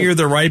time of year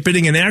they're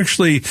ripening. And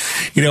actually,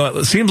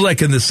 it seems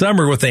like in the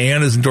summer with the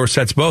Annas and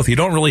Dorsets both, you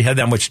don't really have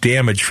that much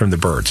damage from the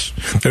birds.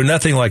 They're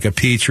nothing like a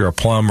peach or a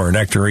plum or a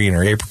nectarine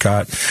or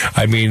apricot.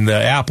 I mean, the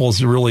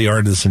apples really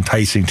aren't as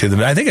enticing to them.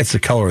 I think it's the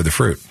color of the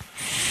fruit.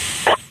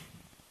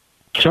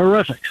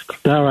 Terrific.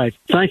 All right.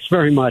 Thanks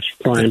very much,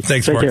 Brian.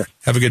 Thanks, Take Mark. care.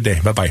 Have a good day.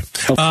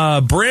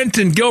 Bye-bye. Brent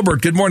and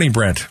Gilbert. Good morning,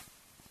 Brent.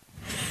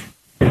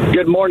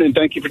 Good morning.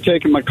 Thank you for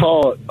taking my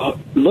call.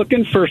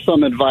 Looking for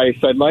some advice.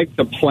 I'd like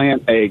to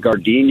plant a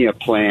gardenia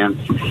plant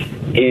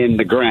in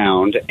the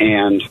ground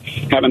and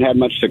haven't had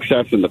much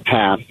success in the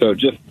past. So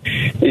just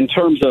in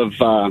terms of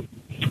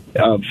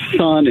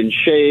sun and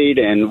shade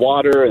and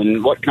water,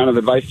 and what kind of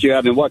advice do you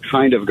have, and what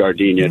kind of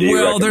gardenia do you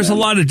recommend? Well, there's a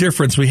lot of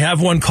difference. We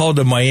have one called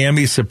a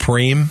Miami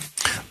Supreme.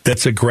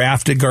 That's a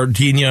grafted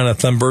gardenia on a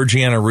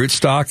Thunbergiana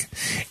rootstock,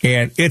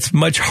 and it's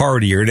much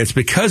hardier, and it's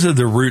because of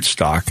the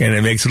rootstock, and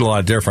it makes it a lot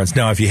of difference.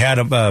 Now, if you had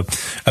a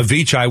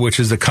Veitchi, which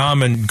is a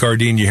common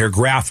gardenia here,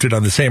 grafted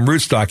on the same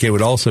rootstock, it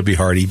would also be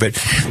hardy. But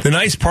the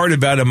nice part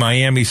about a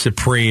Miami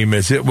Supreme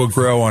is it will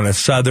grow on a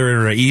southern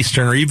or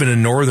eastern or even a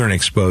northern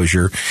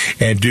exposure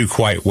and do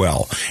quite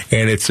well.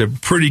 And it's a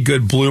pretty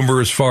good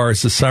bloomer as far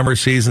as the summer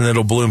season.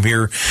 It'll bloom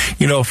here,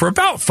 for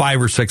about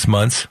 5 or 6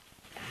 months.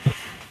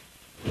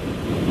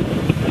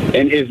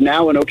 And is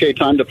now an okay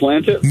time to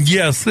plant it?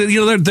 Yes,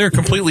 they're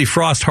completely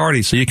frost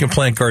hardy, so you can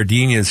plant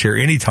gardenias here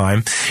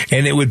anytime,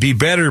 and it would be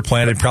better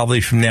planted probably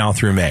from now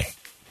through May.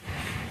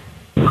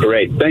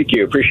 Great. Thank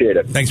you. Appreciate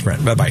it. Thanks,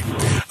 Brent. Bye-bye.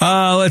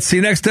 Let's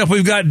see. Next up,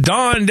 we've got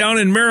Don down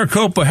in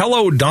Maricopa.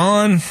 Hello,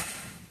 Don.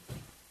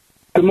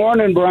 Good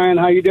morning, Brian.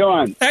 How you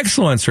doing?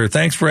 Excellent, sir.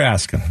 Thanks for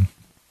asking.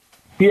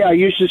 Yeah, I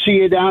used to see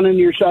you down in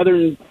your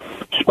southern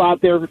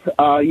spot there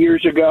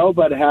years ago,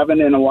 but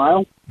haven't in a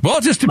while. Well,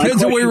 it just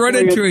depends on where we run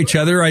into each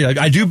other.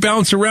 I do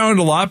bounce around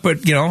a lot,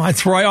 but,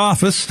 that's where I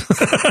office.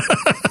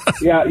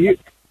 Yeah, you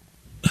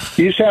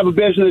used to have a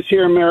business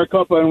here in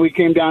Maricopa, and we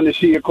came down to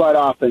see you quite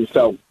often.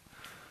 So,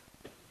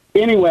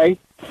 anyway,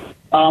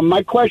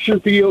 my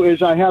question for you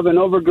is I have an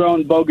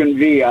overgrown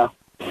bougainvillea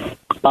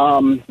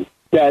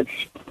that's,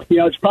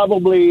 it's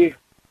probably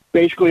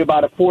basically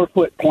about a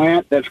 4-foot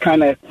plant that's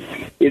kind of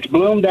it's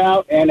bloomed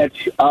out, and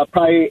it's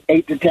probably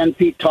 8 to 10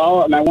 feet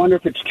tall, and I wonder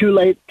if it's too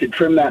late to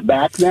trim that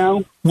back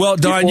now. Well,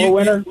 Don,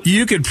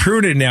 you could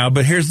prune it now,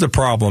 but here's the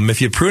problem.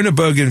 If you prune a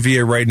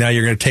bougainvillea right now,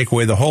 you're going to take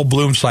away the whole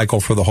bloom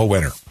cycle for the whole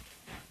winter.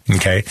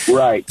 Okay?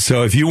 Right.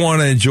 So if you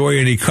want to enjoy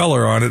any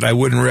color on it, I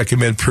wouldn't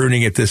recommend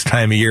pruning it this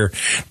time of year.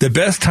 The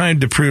best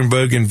time to prune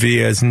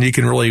bougainvilleas, and you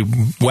can really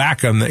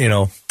whack them,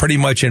 pretty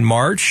much in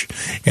March,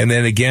 and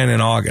then again in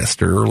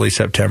August or early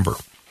September.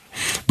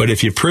 But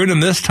if you prune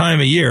them this time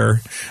of year,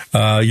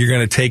 you're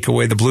going to take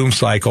away the bloom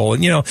cycle.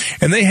 And,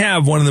 and they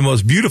have one of the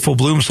most beautiful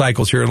bloom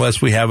cycles here,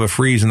 unless we have a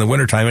freeze in the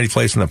wintertime, any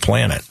place on the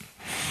planet.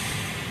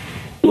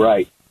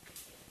 Right.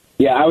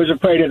 Yeah, I was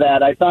afraid of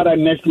that. I thought I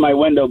missed my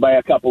window by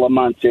a couple of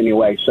months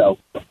anyway, so.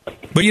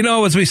 But,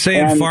 as we say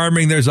in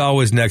farming, there's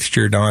always next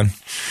year, Don.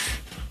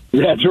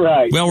 That's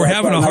right. Well, we're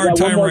having a hard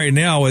time right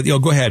now with,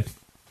 go ahead.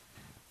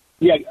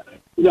 Yeah.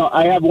 No,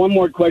 I have one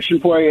more question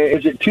for you.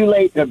 Is it too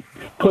late to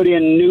put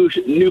in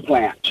new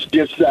plants?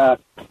 Just,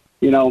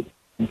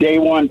 day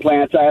one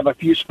plants. I have a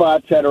few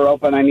spots that are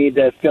open I need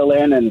to fill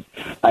in, and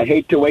I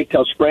hate to wait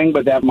till spring,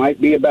 but that might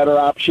be a better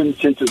option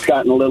since it's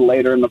gotten a little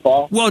later in the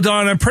fall. Well,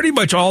 Don, I'm pretty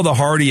much all the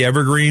hardy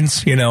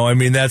evergreens,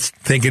 that's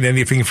thinking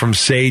anything from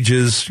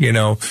sages,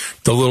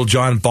 the little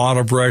John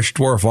Bottlebrush,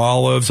 dwarf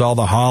olives, all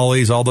the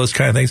hollies, all those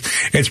kind of things.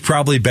 It's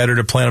probably better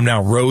to plant them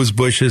now. Rose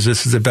bushes,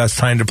 this is the best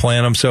time to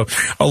plant them. So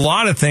a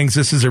lot of things,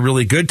 this is a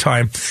really good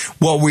time.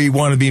 What we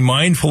want to be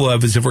mindful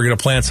of is if we're going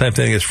to plant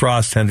something that's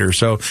frost tender.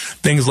 So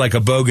things like a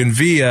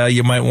bougainvillea,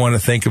 you might want to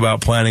think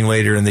about planting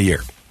later in the year.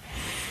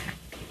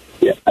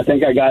 Yeah, I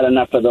think I got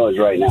enough of those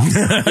right now.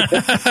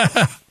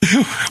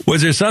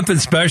 Was there something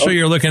special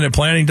you're looking at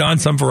planting, Don,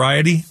 some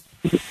variety?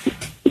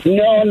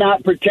 No,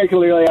 not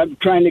particularly. I'm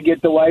trying to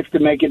get the wife to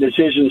make a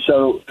decision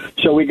so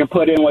we can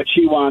put in what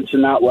she wants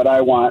and not what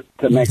I want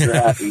to make her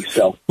happy.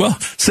 So, well,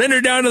 send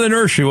her down to the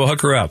nursery. We'll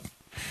hook her up.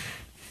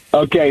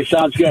 Okay,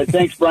 sounds good.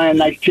 Thanks, Brian.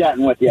 Nice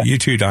chatting with you. You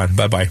too, Don.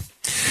 Bye-bye.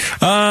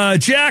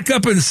 Jack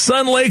up in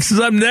Sun Lakes is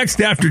up next.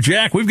 After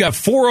Jack, we've got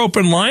 4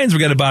 open lines. We've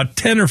got about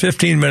 10 or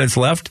 15 minutes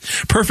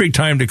left. Perfect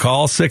time to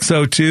call,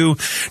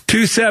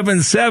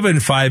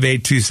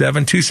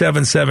 602-277-5827,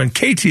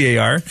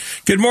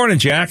 277-KTAR. Good morning,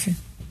 Jack.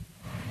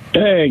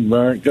 Hey,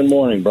 Brian. Good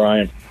morning,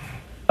 Brian.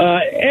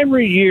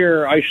 Every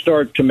year I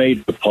start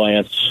tomato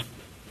plants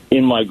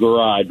in my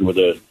garage with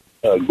a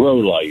grow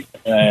light,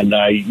 and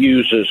I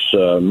use this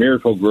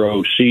Miracle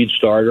Grow seed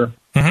starter.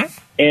 Mm-hmm.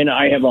 And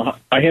I have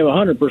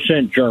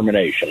 100%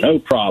 germination, no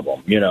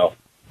problem,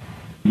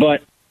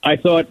 But I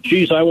thought,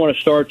 geez, I want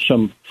to start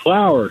some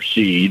flower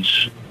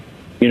seeds.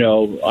 I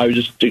was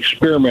just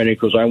experimenting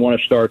because I want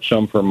to start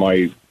some for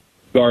my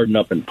garden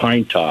up in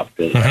Pine Top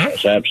to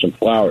have some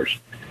flowers.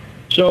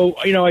 So,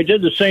 I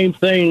did the same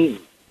thing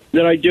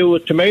that I do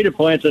with tomato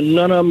plants, and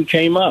none of them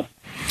came up.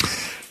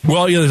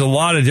 Well, there's a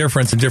lot of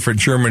difference in different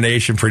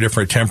germination for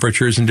different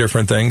temperatures and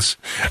different things.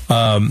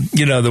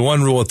 The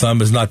one rule of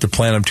thumb is not to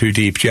plant them too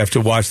deep. You have to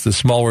watch the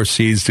smaller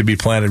seeds to be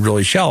planted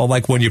really shallow,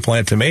 like when you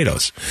plant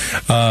tomatoes.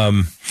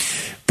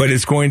 But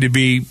it's going to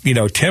be,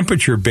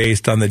 temperature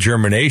based on the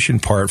germination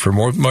part for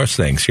most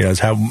things. It's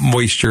how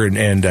moisture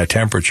and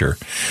temperature.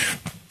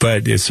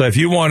 But so if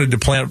you wanted to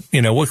plant,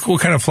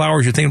 what kind of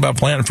flowers you thinking about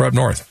planting for up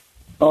north?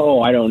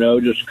 Oh, I don't know,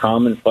 just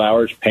common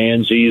flowers,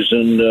 pansies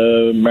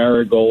and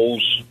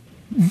marigolds.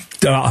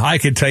 I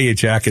can tell you,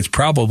 Jack, it's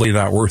probably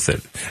not worth it.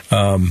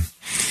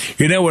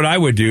 What I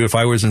would do if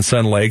I was in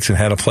Sun Lakes and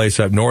had a place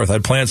up north?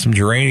 I'd plant some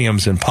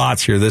geraniums in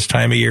pots here this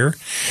time of year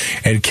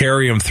and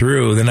carry them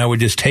through. Then I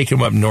would just take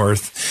them up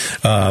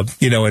north,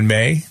 in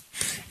May.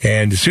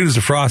 And as soon as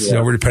the frost is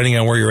over, depending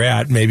on where you're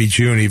at, maybe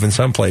June, even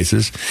some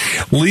places,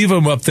 leave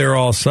them up there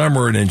all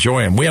summer and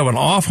enjoy them. We have an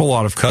awful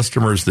lot of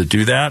customers that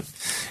do that.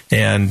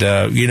 And,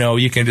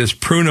 you can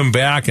just prune them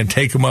back and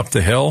take them up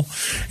the hill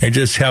and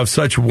just have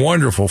such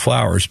wonderful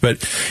flowers.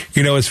 But,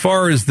 as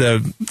far as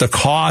the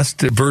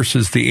cost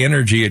versus the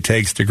energy it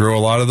takes to grow a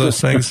lot of those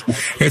things,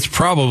 it's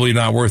probably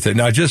not worth it.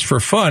 Now, just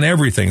for fun,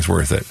 everything's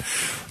worth it.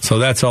 So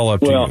that's all up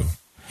to you.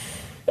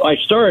 I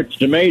started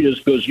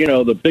tomatoes because,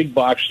 the big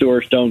box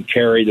stores don't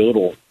carry the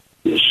little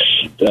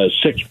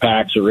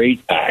 6-packs or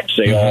 8-packs.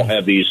 They all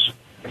have these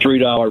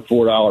 $3,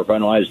 $4.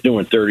 I was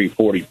doing 30,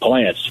 40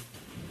 plants.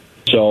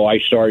 So I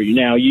started.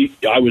 Now,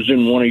 I was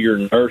in one of your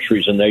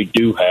nurseries, and they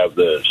do have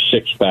the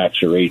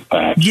 6-packs or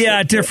 8-packs. Yeah,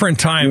 at different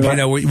times.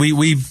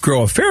 We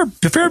grow a fair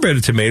bit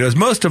of tomatoes.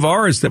 Most of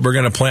ours that we're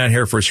going to plant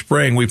here for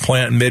spring, we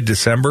plant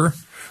mid-December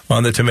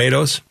on the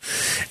tomatoes.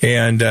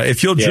 And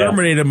if you'll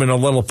germinate them in a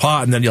little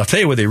pot, and then I'll tell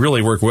you what they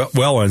really work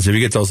well on is if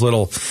you get those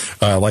little,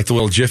 like the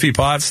little Jiffy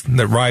pots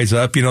that rise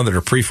up, that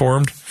are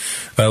preformed,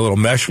 little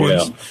mesh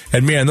ones. Yeah.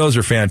 And man, those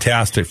are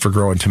fantastic for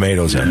growing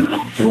tomatoes in.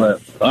 Well,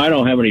 I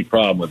don't have any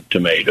problem with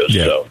tomatoes,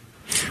 so.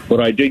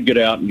 But I did get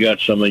out and got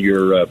some of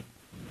your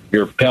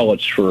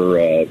pellets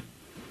for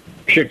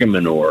chicken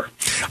manure.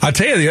 I'll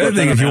tell you the other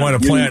thing, if you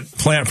want to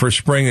plant for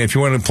spring, if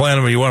you want to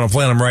plant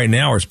them right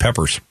now, is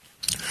peppers.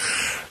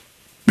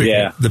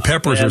 Yeah. The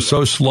peppers are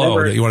so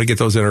slow that you want to get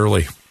those in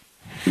early.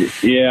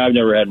 Yeah, I've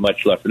never had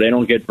much luck. They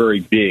don't get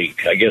very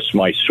big. I guess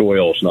my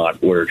soil's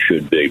not where it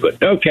should be.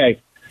 But okay,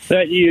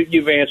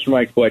 you've answered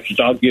my questions.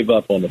 I'll give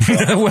up on the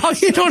phone. Well,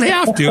 you don't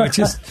have to. It's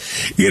just,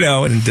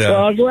 and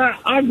well,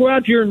 I'll go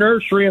out to your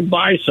nursery and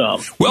buy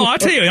some. Well, I'll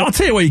tell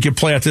you what you can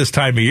plant this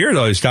time of year,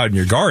 though, is out in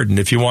your garden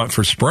if you want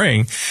for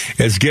spring,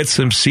 is get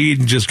some seed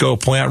and just go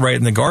plant right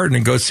in the garden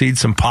and go seed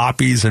some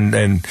poppies and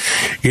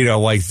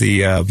like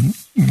the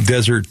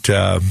desert,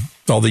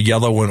 all the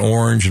yellow and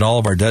orange and all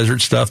of our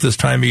desert stuff this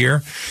time of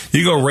year.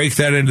 You go rake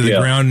that into the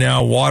ground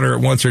now, water it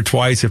once or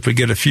twice. If we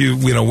get a few,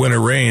 winter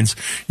rains,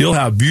 you'll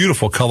have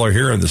beautiful color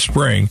here in the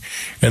spring.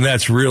 And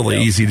that's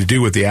really easy to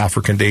do with the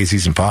African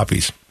daisies and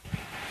poppies.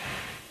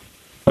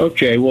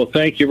 Okay. Well,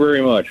 thank you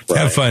very much,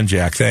 Brian. Have fun,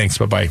 Jack. Thanks.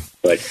 Bye-bye.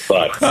 Bye.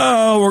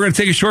 Oh, we're going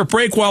to take a short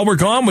break. While we're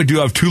gone, we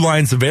do have 2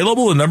 lines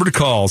available. The number to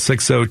call,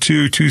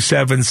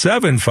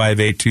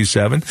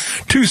 602-277-5827,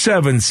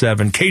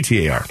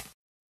 277-KTAR.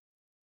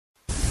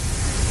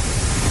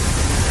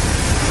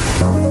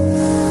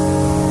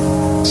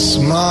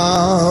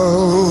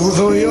 Smile,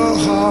 though your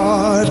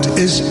heart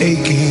is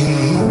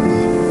aching.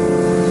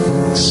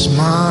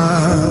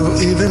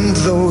 Smile, even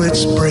though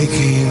it's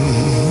breaking.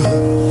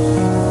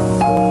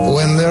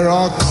 When there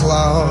are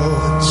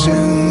clouds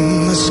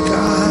in the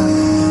sky,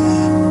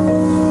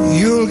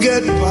 you'll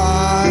get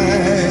by.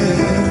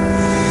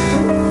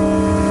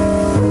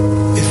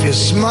 If you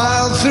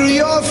smile through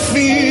your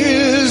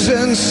fears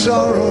and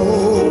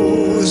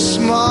sorrow,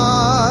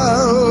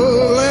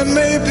 smile, and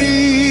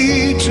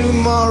maybe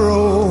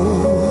tomorrow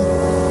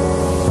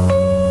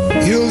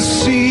you'll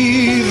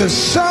see the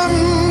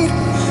sun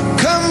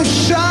come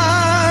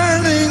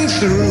shining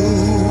through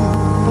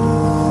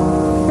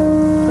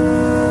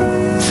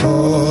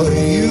for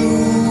you.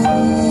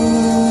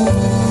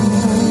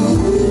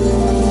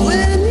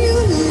 When you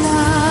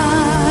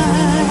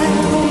light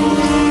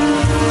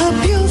up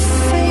your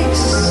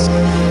face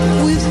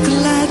with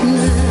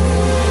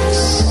gladness,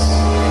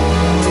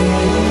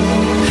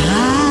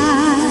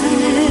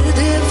 hide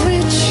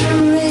every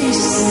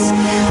trace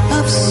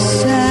of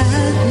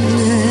sadness.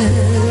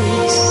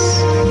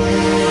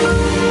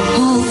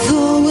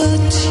 Although a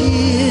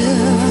tear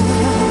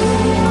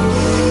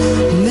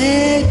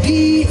may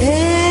be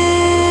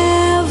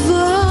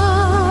ever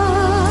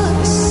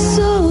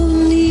so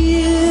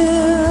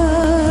near,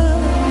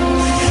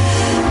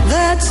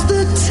 that's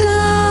the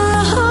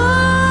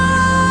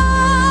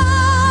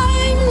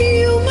time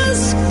you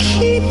must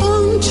keep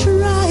on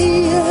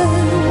trying.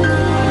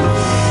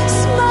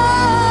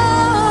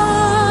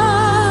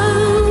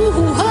 Smile,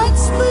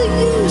 what's the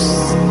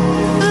use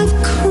of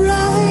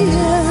crying?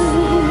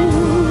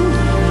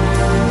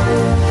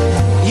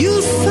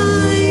 You'll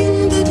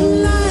find that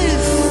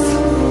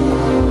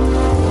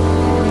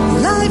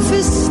life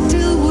is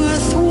still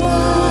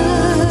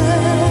worthwhile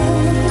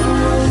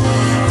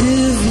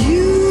if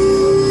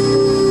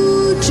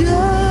you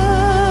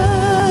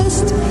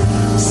just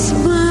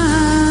smile.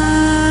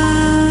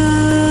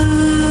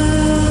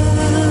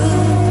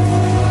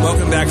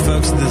 Welcome back,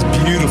 folks, to this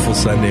beautiful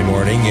Sunday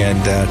morning,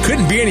 and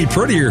couldn't be any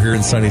prettier here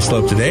in Sunny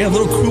Slope today. A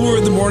little cooler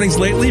in the mornings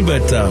lately,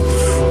 but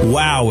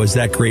wow, is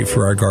that great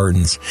for our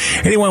gardens.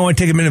 Anyway, I want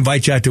to take a minute and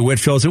invite you out to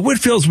Whitfill's. At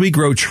Whitfill's, we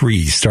grow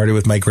trees. Started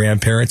with my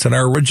grandparents in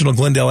our original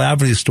Glendale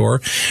Avenue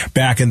store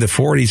back in the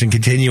 40s and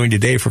continuing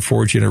today for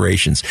 4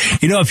 generations.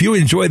 If you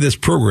enjoy this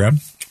program,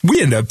 we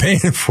end up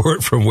paying for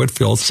it from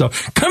Whitfill. So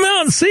come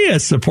out and see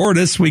us. Support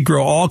us. We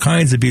grow all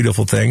kinds of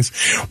beautiful things.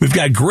 We've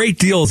got great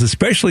deals,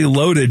 especially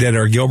loaded at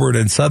our Gilbert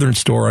and Southern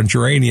store on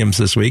geraniums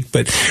this week,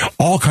 but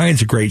all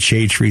kinds of great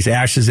shade trees,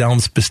 ashes,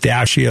 elms,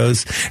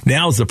 pistachios.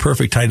 Now is the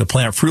perfect time to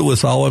plant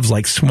fruitless olives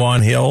like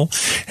Swan Hill.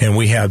 And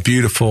we have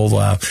beautiful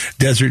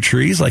desert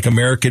trees like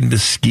American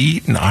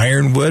mesquite and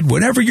ironwood,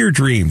 whatever your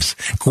dreams.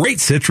 Great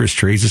citrus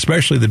trees,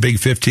 especially the big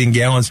 15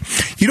 gallons.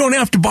 You don't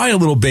have to buy a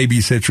little baby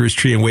citrus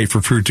tree and wait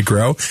for fruit to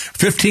grow.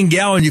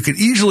 15-gallon you could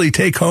easily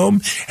take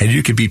home, and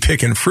you could be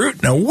picking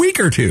fruit in a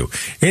week or two.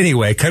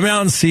 Anyway, come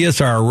out and see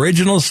us, our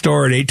original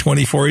store at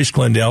 824 East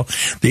Glendale,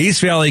 the East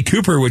Valley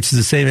Cooper, which is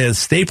the same as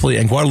Stapley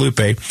and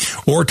Guadalupe,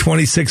 or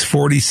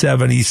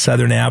 2647 East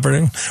Southern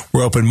Avenue.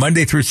 We're open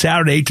Monday through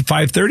Saturday, 8 to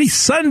 5:30,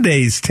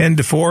 Sundays, 10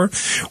 to 4.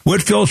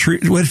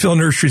 Whitfill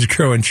Nursery's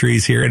growing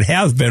trees here and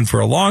has been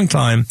for a long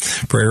time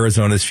for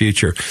Arizona's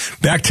future.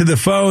 Back to the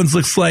phones.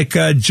 Looks like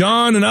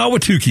John in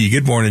Ahwatukee.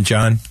 Good morning,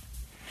 John.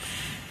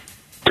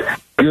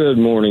 Good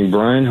morning,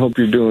 Brian. Hope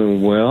you're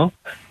doing well.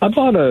 I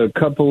bought a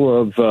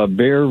couple of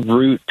bare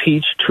root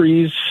peach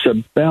trees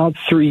about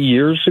 3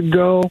 years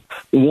ago.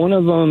 One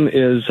of them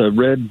is a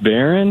red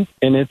baron,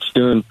 and it's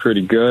doing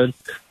pretty good.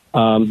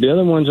 The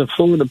other one's a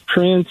Florida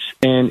Prince,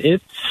 and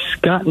it's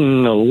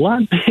gotten a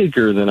lot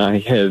bigger than I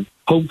had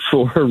hoped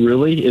for,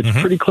 really. It's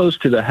pretty close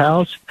to the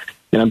house,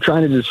 and I'm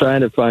trying to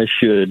decide if I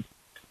should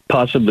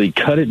possibly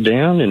cut it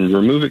down and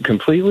remove it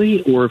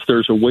completely, or if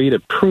there's a way to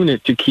prune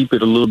it to keep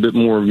it a little bit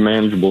more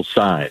manageable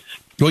size.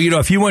 Well,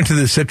 if you went to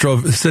the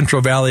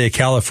Central Valley of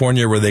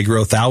California where they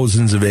grow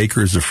thousands of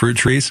acres of fruit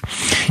trees,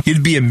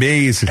 you'd be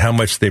amazed at how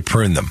much they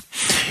prune them.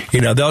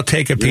 They'll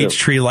take a peach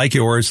tree like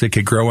yours that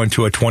could grow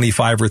into a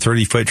 25 or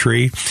 30-foot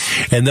tree,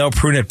 and they'll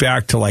prune it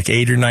back to like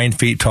 8 or 9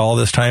 feet tall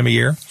this time of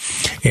year.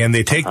 And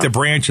they take the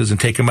branches and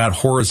take them out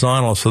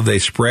horizontal so they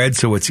spread,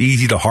 so it's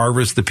easy to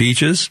harvest the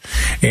peaches,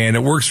 and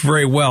it works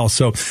very well.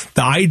 So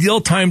the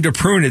ideal time to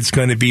prune it's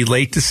going to be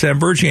late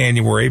December,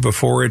 January,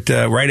 before it,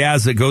 right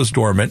as it goes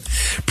dormant.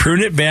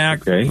 Prune it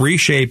back,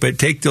 reshape it,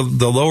 take the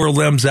lower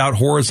limbs out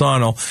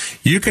horizontal.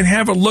 You can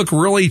have it look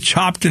really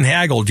chopped and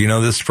haggled,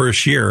 this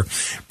first year.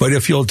 But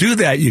if you'll do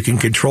that, you can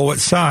control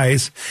its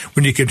size.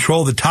 When you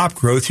control the top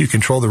growth, you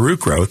control the root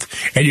growth,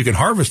 and you can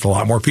harvest a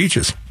lot more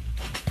peaches.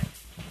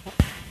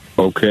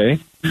 Okay.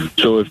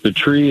 So if the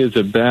tree is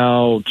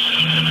about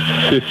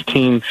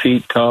 15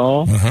 feet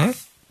tall,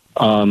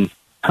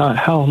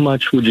 how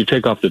much would you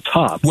take off the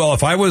top? Well,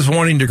 if I was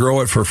wanting to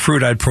grow it for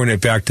fruit, I'd prune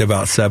it back to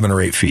about 7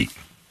 or 8 feet.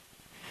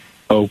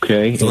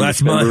 Okay. So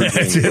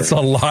it's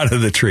a lot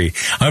of the tree.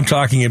 I'm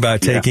talking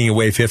about taking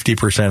away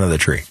 50% of the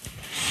tree.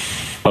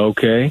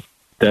 Okay.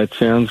 That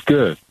sounds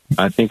good.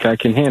 I think I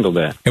can handle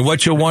that. And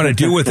what you'll want to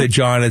do with it,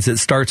 John, is it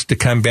starts to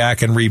come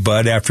back and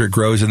rebud after it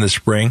grows in the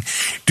spring.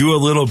 Do a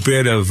little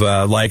bit of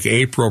like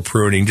April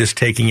pruning, just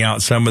taking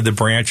out some of the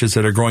branches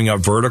that are growing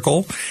up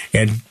vertical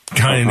and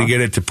kind of to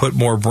get it to put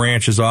more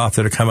branches off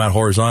that are come out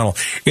horizontal.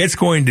 It's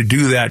going to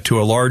do that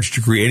to a large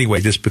degree anyway,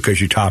 just because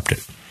you topped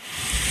it.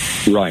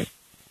 Right.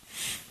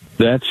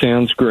 That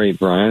sounds great,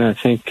 Brian. I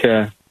think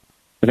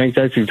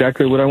that's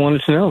exactly what I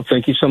wanted to know.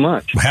 Thank you so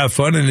much. Have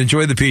fun and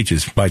enjoy the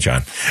peaches. Bye,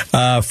 John.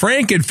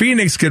 Frank in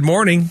Phoenix, good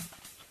morning.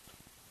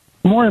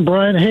 Good morning,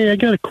 Brian. Hey, I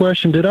got a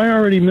question. Did I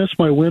already miss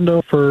my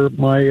window for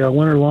my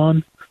winter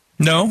lawn?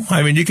 No.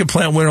 You can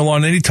plant winter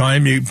lawn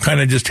anytime. You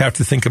kind of just have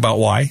to think about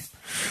why.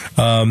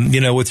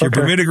 With your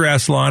Bermuda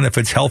grass lawn, if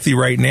it's healthy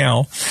right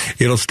now,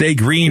 it'll stay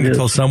green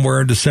until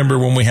somewhere in December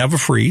when we have a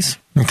freeze.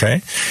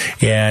 Okay.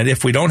 And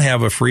if we don't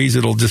have a freeze,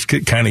 it'll just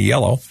get kind of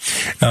yellow.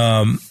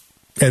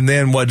 And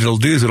then what it'll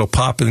do is it'll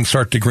pop and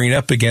start to green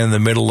up again in the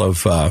middle of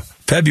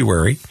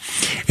February,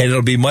 and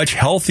it'll be much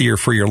healthier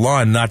for your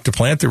lawn not to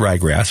plant the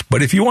ryegrass.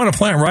 But if you want to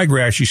plant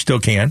ryegrass, you still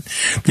can.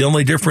 The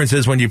only difference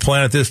is when you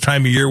plant it this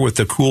time of year with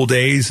the cool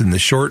days and the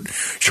short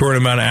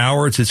amount of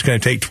hours, it's going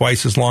to take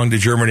twice as long to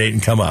germinate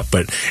and come up,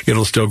 but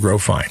it'll still grow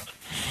fine.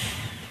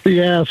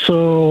 Yeah,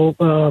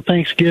 so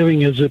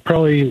Thanksgiving, is it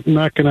probably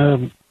not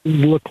going to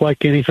look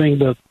like anything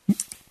but...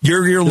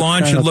 Your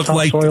lawn should look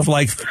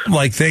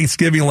like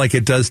Thanksgiving like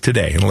it does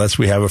today, unless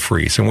we have a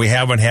freeze. And we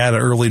haven't had an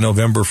early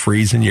November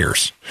freeze in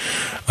years.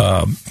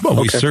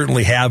 We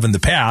certainly have in the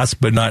past,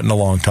 but not in a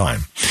long time.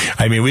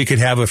 We could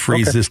have a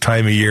freeze this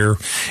time of year,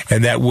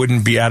 and that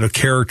wouldn't be out of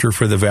character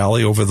for the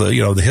valley over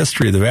the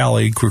history of the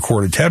valley,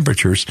 recorded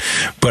temperatures.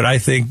 But I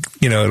think,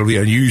 it'll be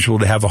unusual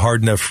to have a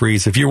hard enough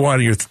freeze. If you're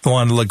wanting your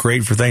lawn to look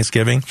great for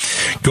Thanksgiving,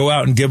 go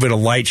out and give it a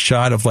light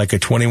shot of like a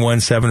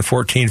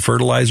 21-7-14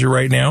 fertilizer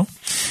right now.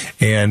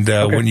 And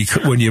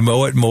when you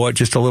mow it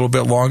just a little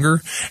bit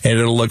longer, and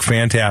it'll look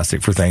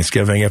fantastic for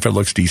Thanksgiving if it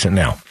looks decent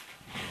now.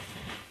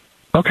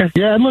 Okay.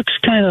 Yeah, it looks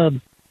kind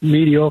of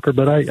mediocre,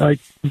 but I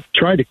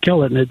tried to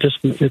kill it, and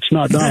it's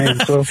not dying.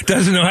 So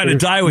doesn't know how to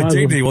die with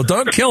dignity. Well,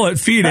 don't kill it,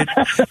 feed it,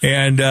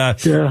 and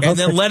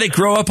then let it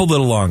grow up a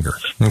little longer.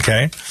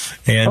 Okay.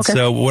 And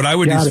so what I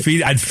would do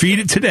is I'd feed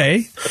it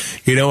today,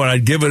 and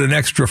I'd give it an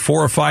extra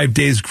 4 or 5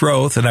 days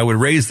growth, and I would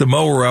raise the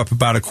mower up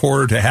about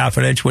 1/4 to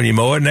 1/2 inch when you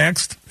mow it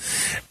next,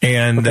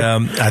 and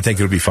I think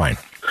it'll be fine.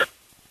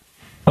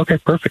 Okay,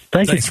 perfect.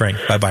 Thanks, Frank.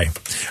 Bye-bye.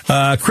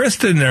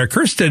 Kirsten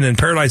in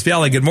Paradise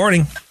Valley, good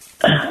morning.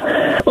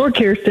 Or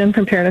Kirsten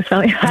from Paradise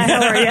Valley. Hi,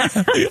 how are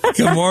you?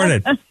 Good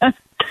morning.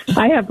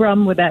 I have a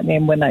problem with that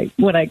name when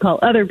I call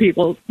other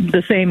people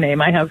the same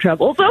name. I have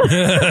trouble. So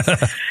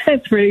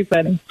it's pretty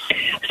funny.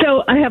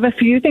 So I have a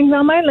few things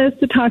on my list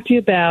to talk to you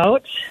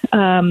about.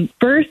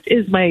 First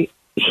is my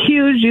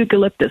huge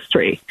eucalyptus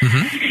tree.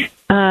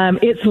 Mm-hmm.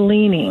 It's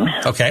leaning.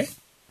 Okay.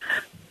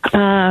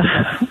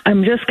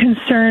 I'm just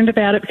concerned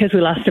about it because we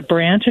lost a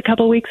branch a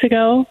couple weeks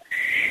ago,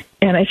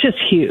 and it's just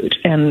huge.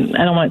 And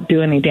I don't want to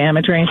do any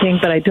damage or anything,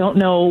 but I don't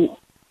know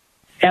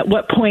at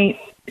what point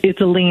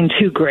it's a lean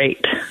too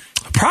great.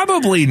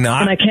 Probably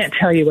not. And I can't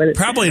tell you what it's...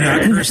 Probably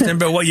not, Kirsten,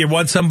 but what you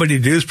want somebody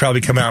to do is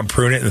probably come out and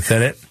prune it and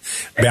thin it,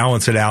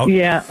 balance it out.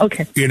 Yeah,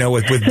 okay.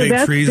 With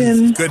big trees,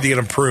 it's good to get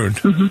them pruned.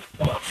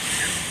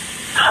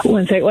 Mm-hmm.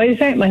 One second. What do you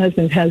think? My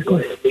husband has...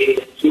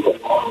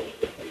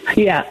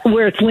 Yeah,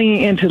 where it's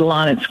leaning into the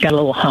lawn, it's got a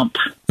little hump.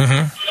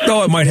 Mm-hmm.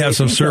 Oh, it might have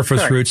some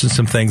surface roots and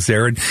some things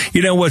there. And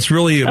what's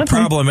really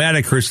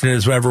problematic, Kirsten,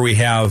 is whenever we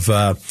have,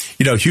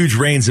 huge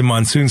rains in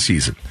monsoon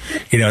season.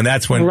 And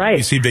that's when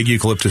you see big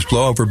eucalyptus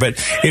blow over. But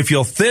if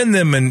you'll thin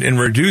them and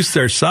reduce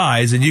their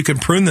size, and you can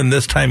prune them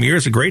this time of year,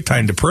 is a great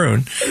time to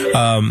prune.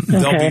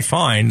 They'll be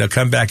fine. They'll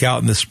come back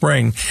out in the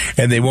spring,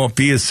 and they won't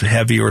be as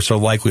heavy or so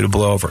likely to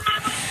blow over.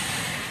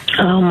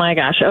 Oh my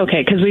gosh.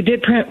 Okay, because we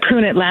did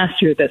prune it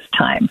last year this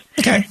time.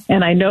 Okay.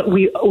 And I know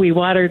we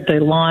watered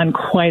the lawn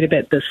quite a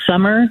bit this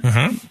summer.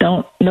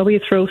 Nobody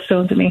throw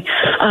stones at me.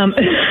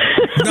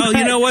 No,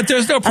 you know what?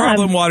 There's no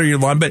problem watering your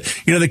lawn, but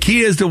the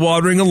key is to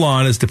watering a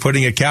lawn is to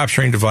putting a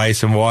capturing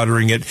device and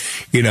watering it,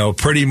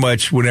 pretty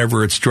much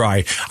whenever it's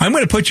dry. I'm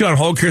going to put you on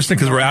hold, Kristen,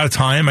 because we're out of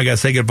time. I got to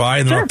say goodbye,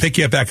 and then I'll pick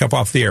you back up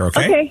off the air.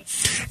 Okay.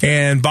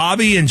 And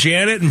Bobby and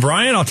Janet and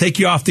Brian, I'll take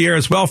you off the air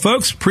as well,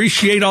 folks.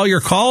 Appreciate all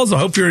your calls. I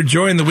hope you're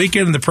enjoying the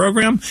weekend and the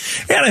program,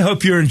 and I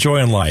hope you're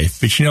enjoying life.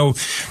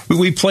 But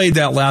we played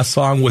that last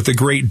song with a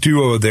great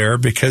duo there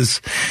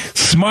because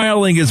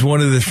smiling is one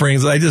of the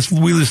things.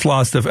 We just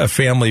lost a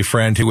family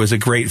friend who was a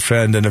great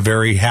friend and a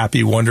very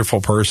happy,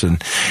 wonderful person.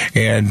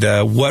 And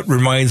what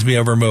reminds me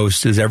of her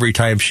most is every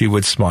time she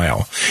would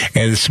smile.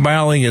 And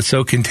smiling is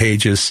so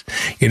contagious.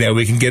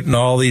 We can get in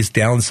all these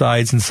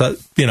downsides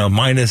and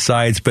minus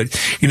sides, but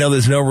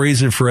there's no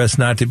reason for us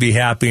not to be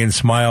happy and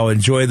smile,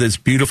 enjoy this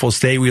beautiful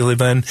state we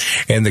live in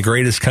and the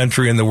greatest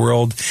country in the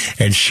world,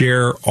 and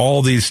share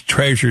all these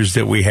treasures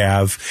that we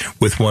have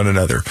with one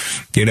another.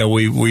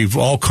 We've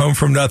all come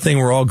from nothing.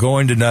 We're all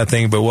going to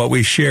nothing, but what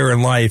we share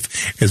in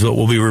life is what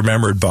we'll be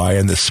remembered by.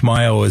 And the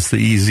smile is the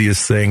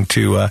easiest thing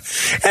to,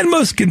 and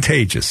most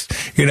contagious.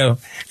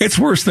 It's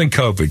worse than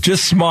COVID.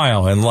 Just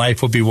smile and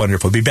life will be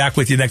wonderful. Be back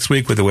with you next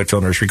week with the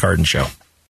Whitfill Nursery Garden Show.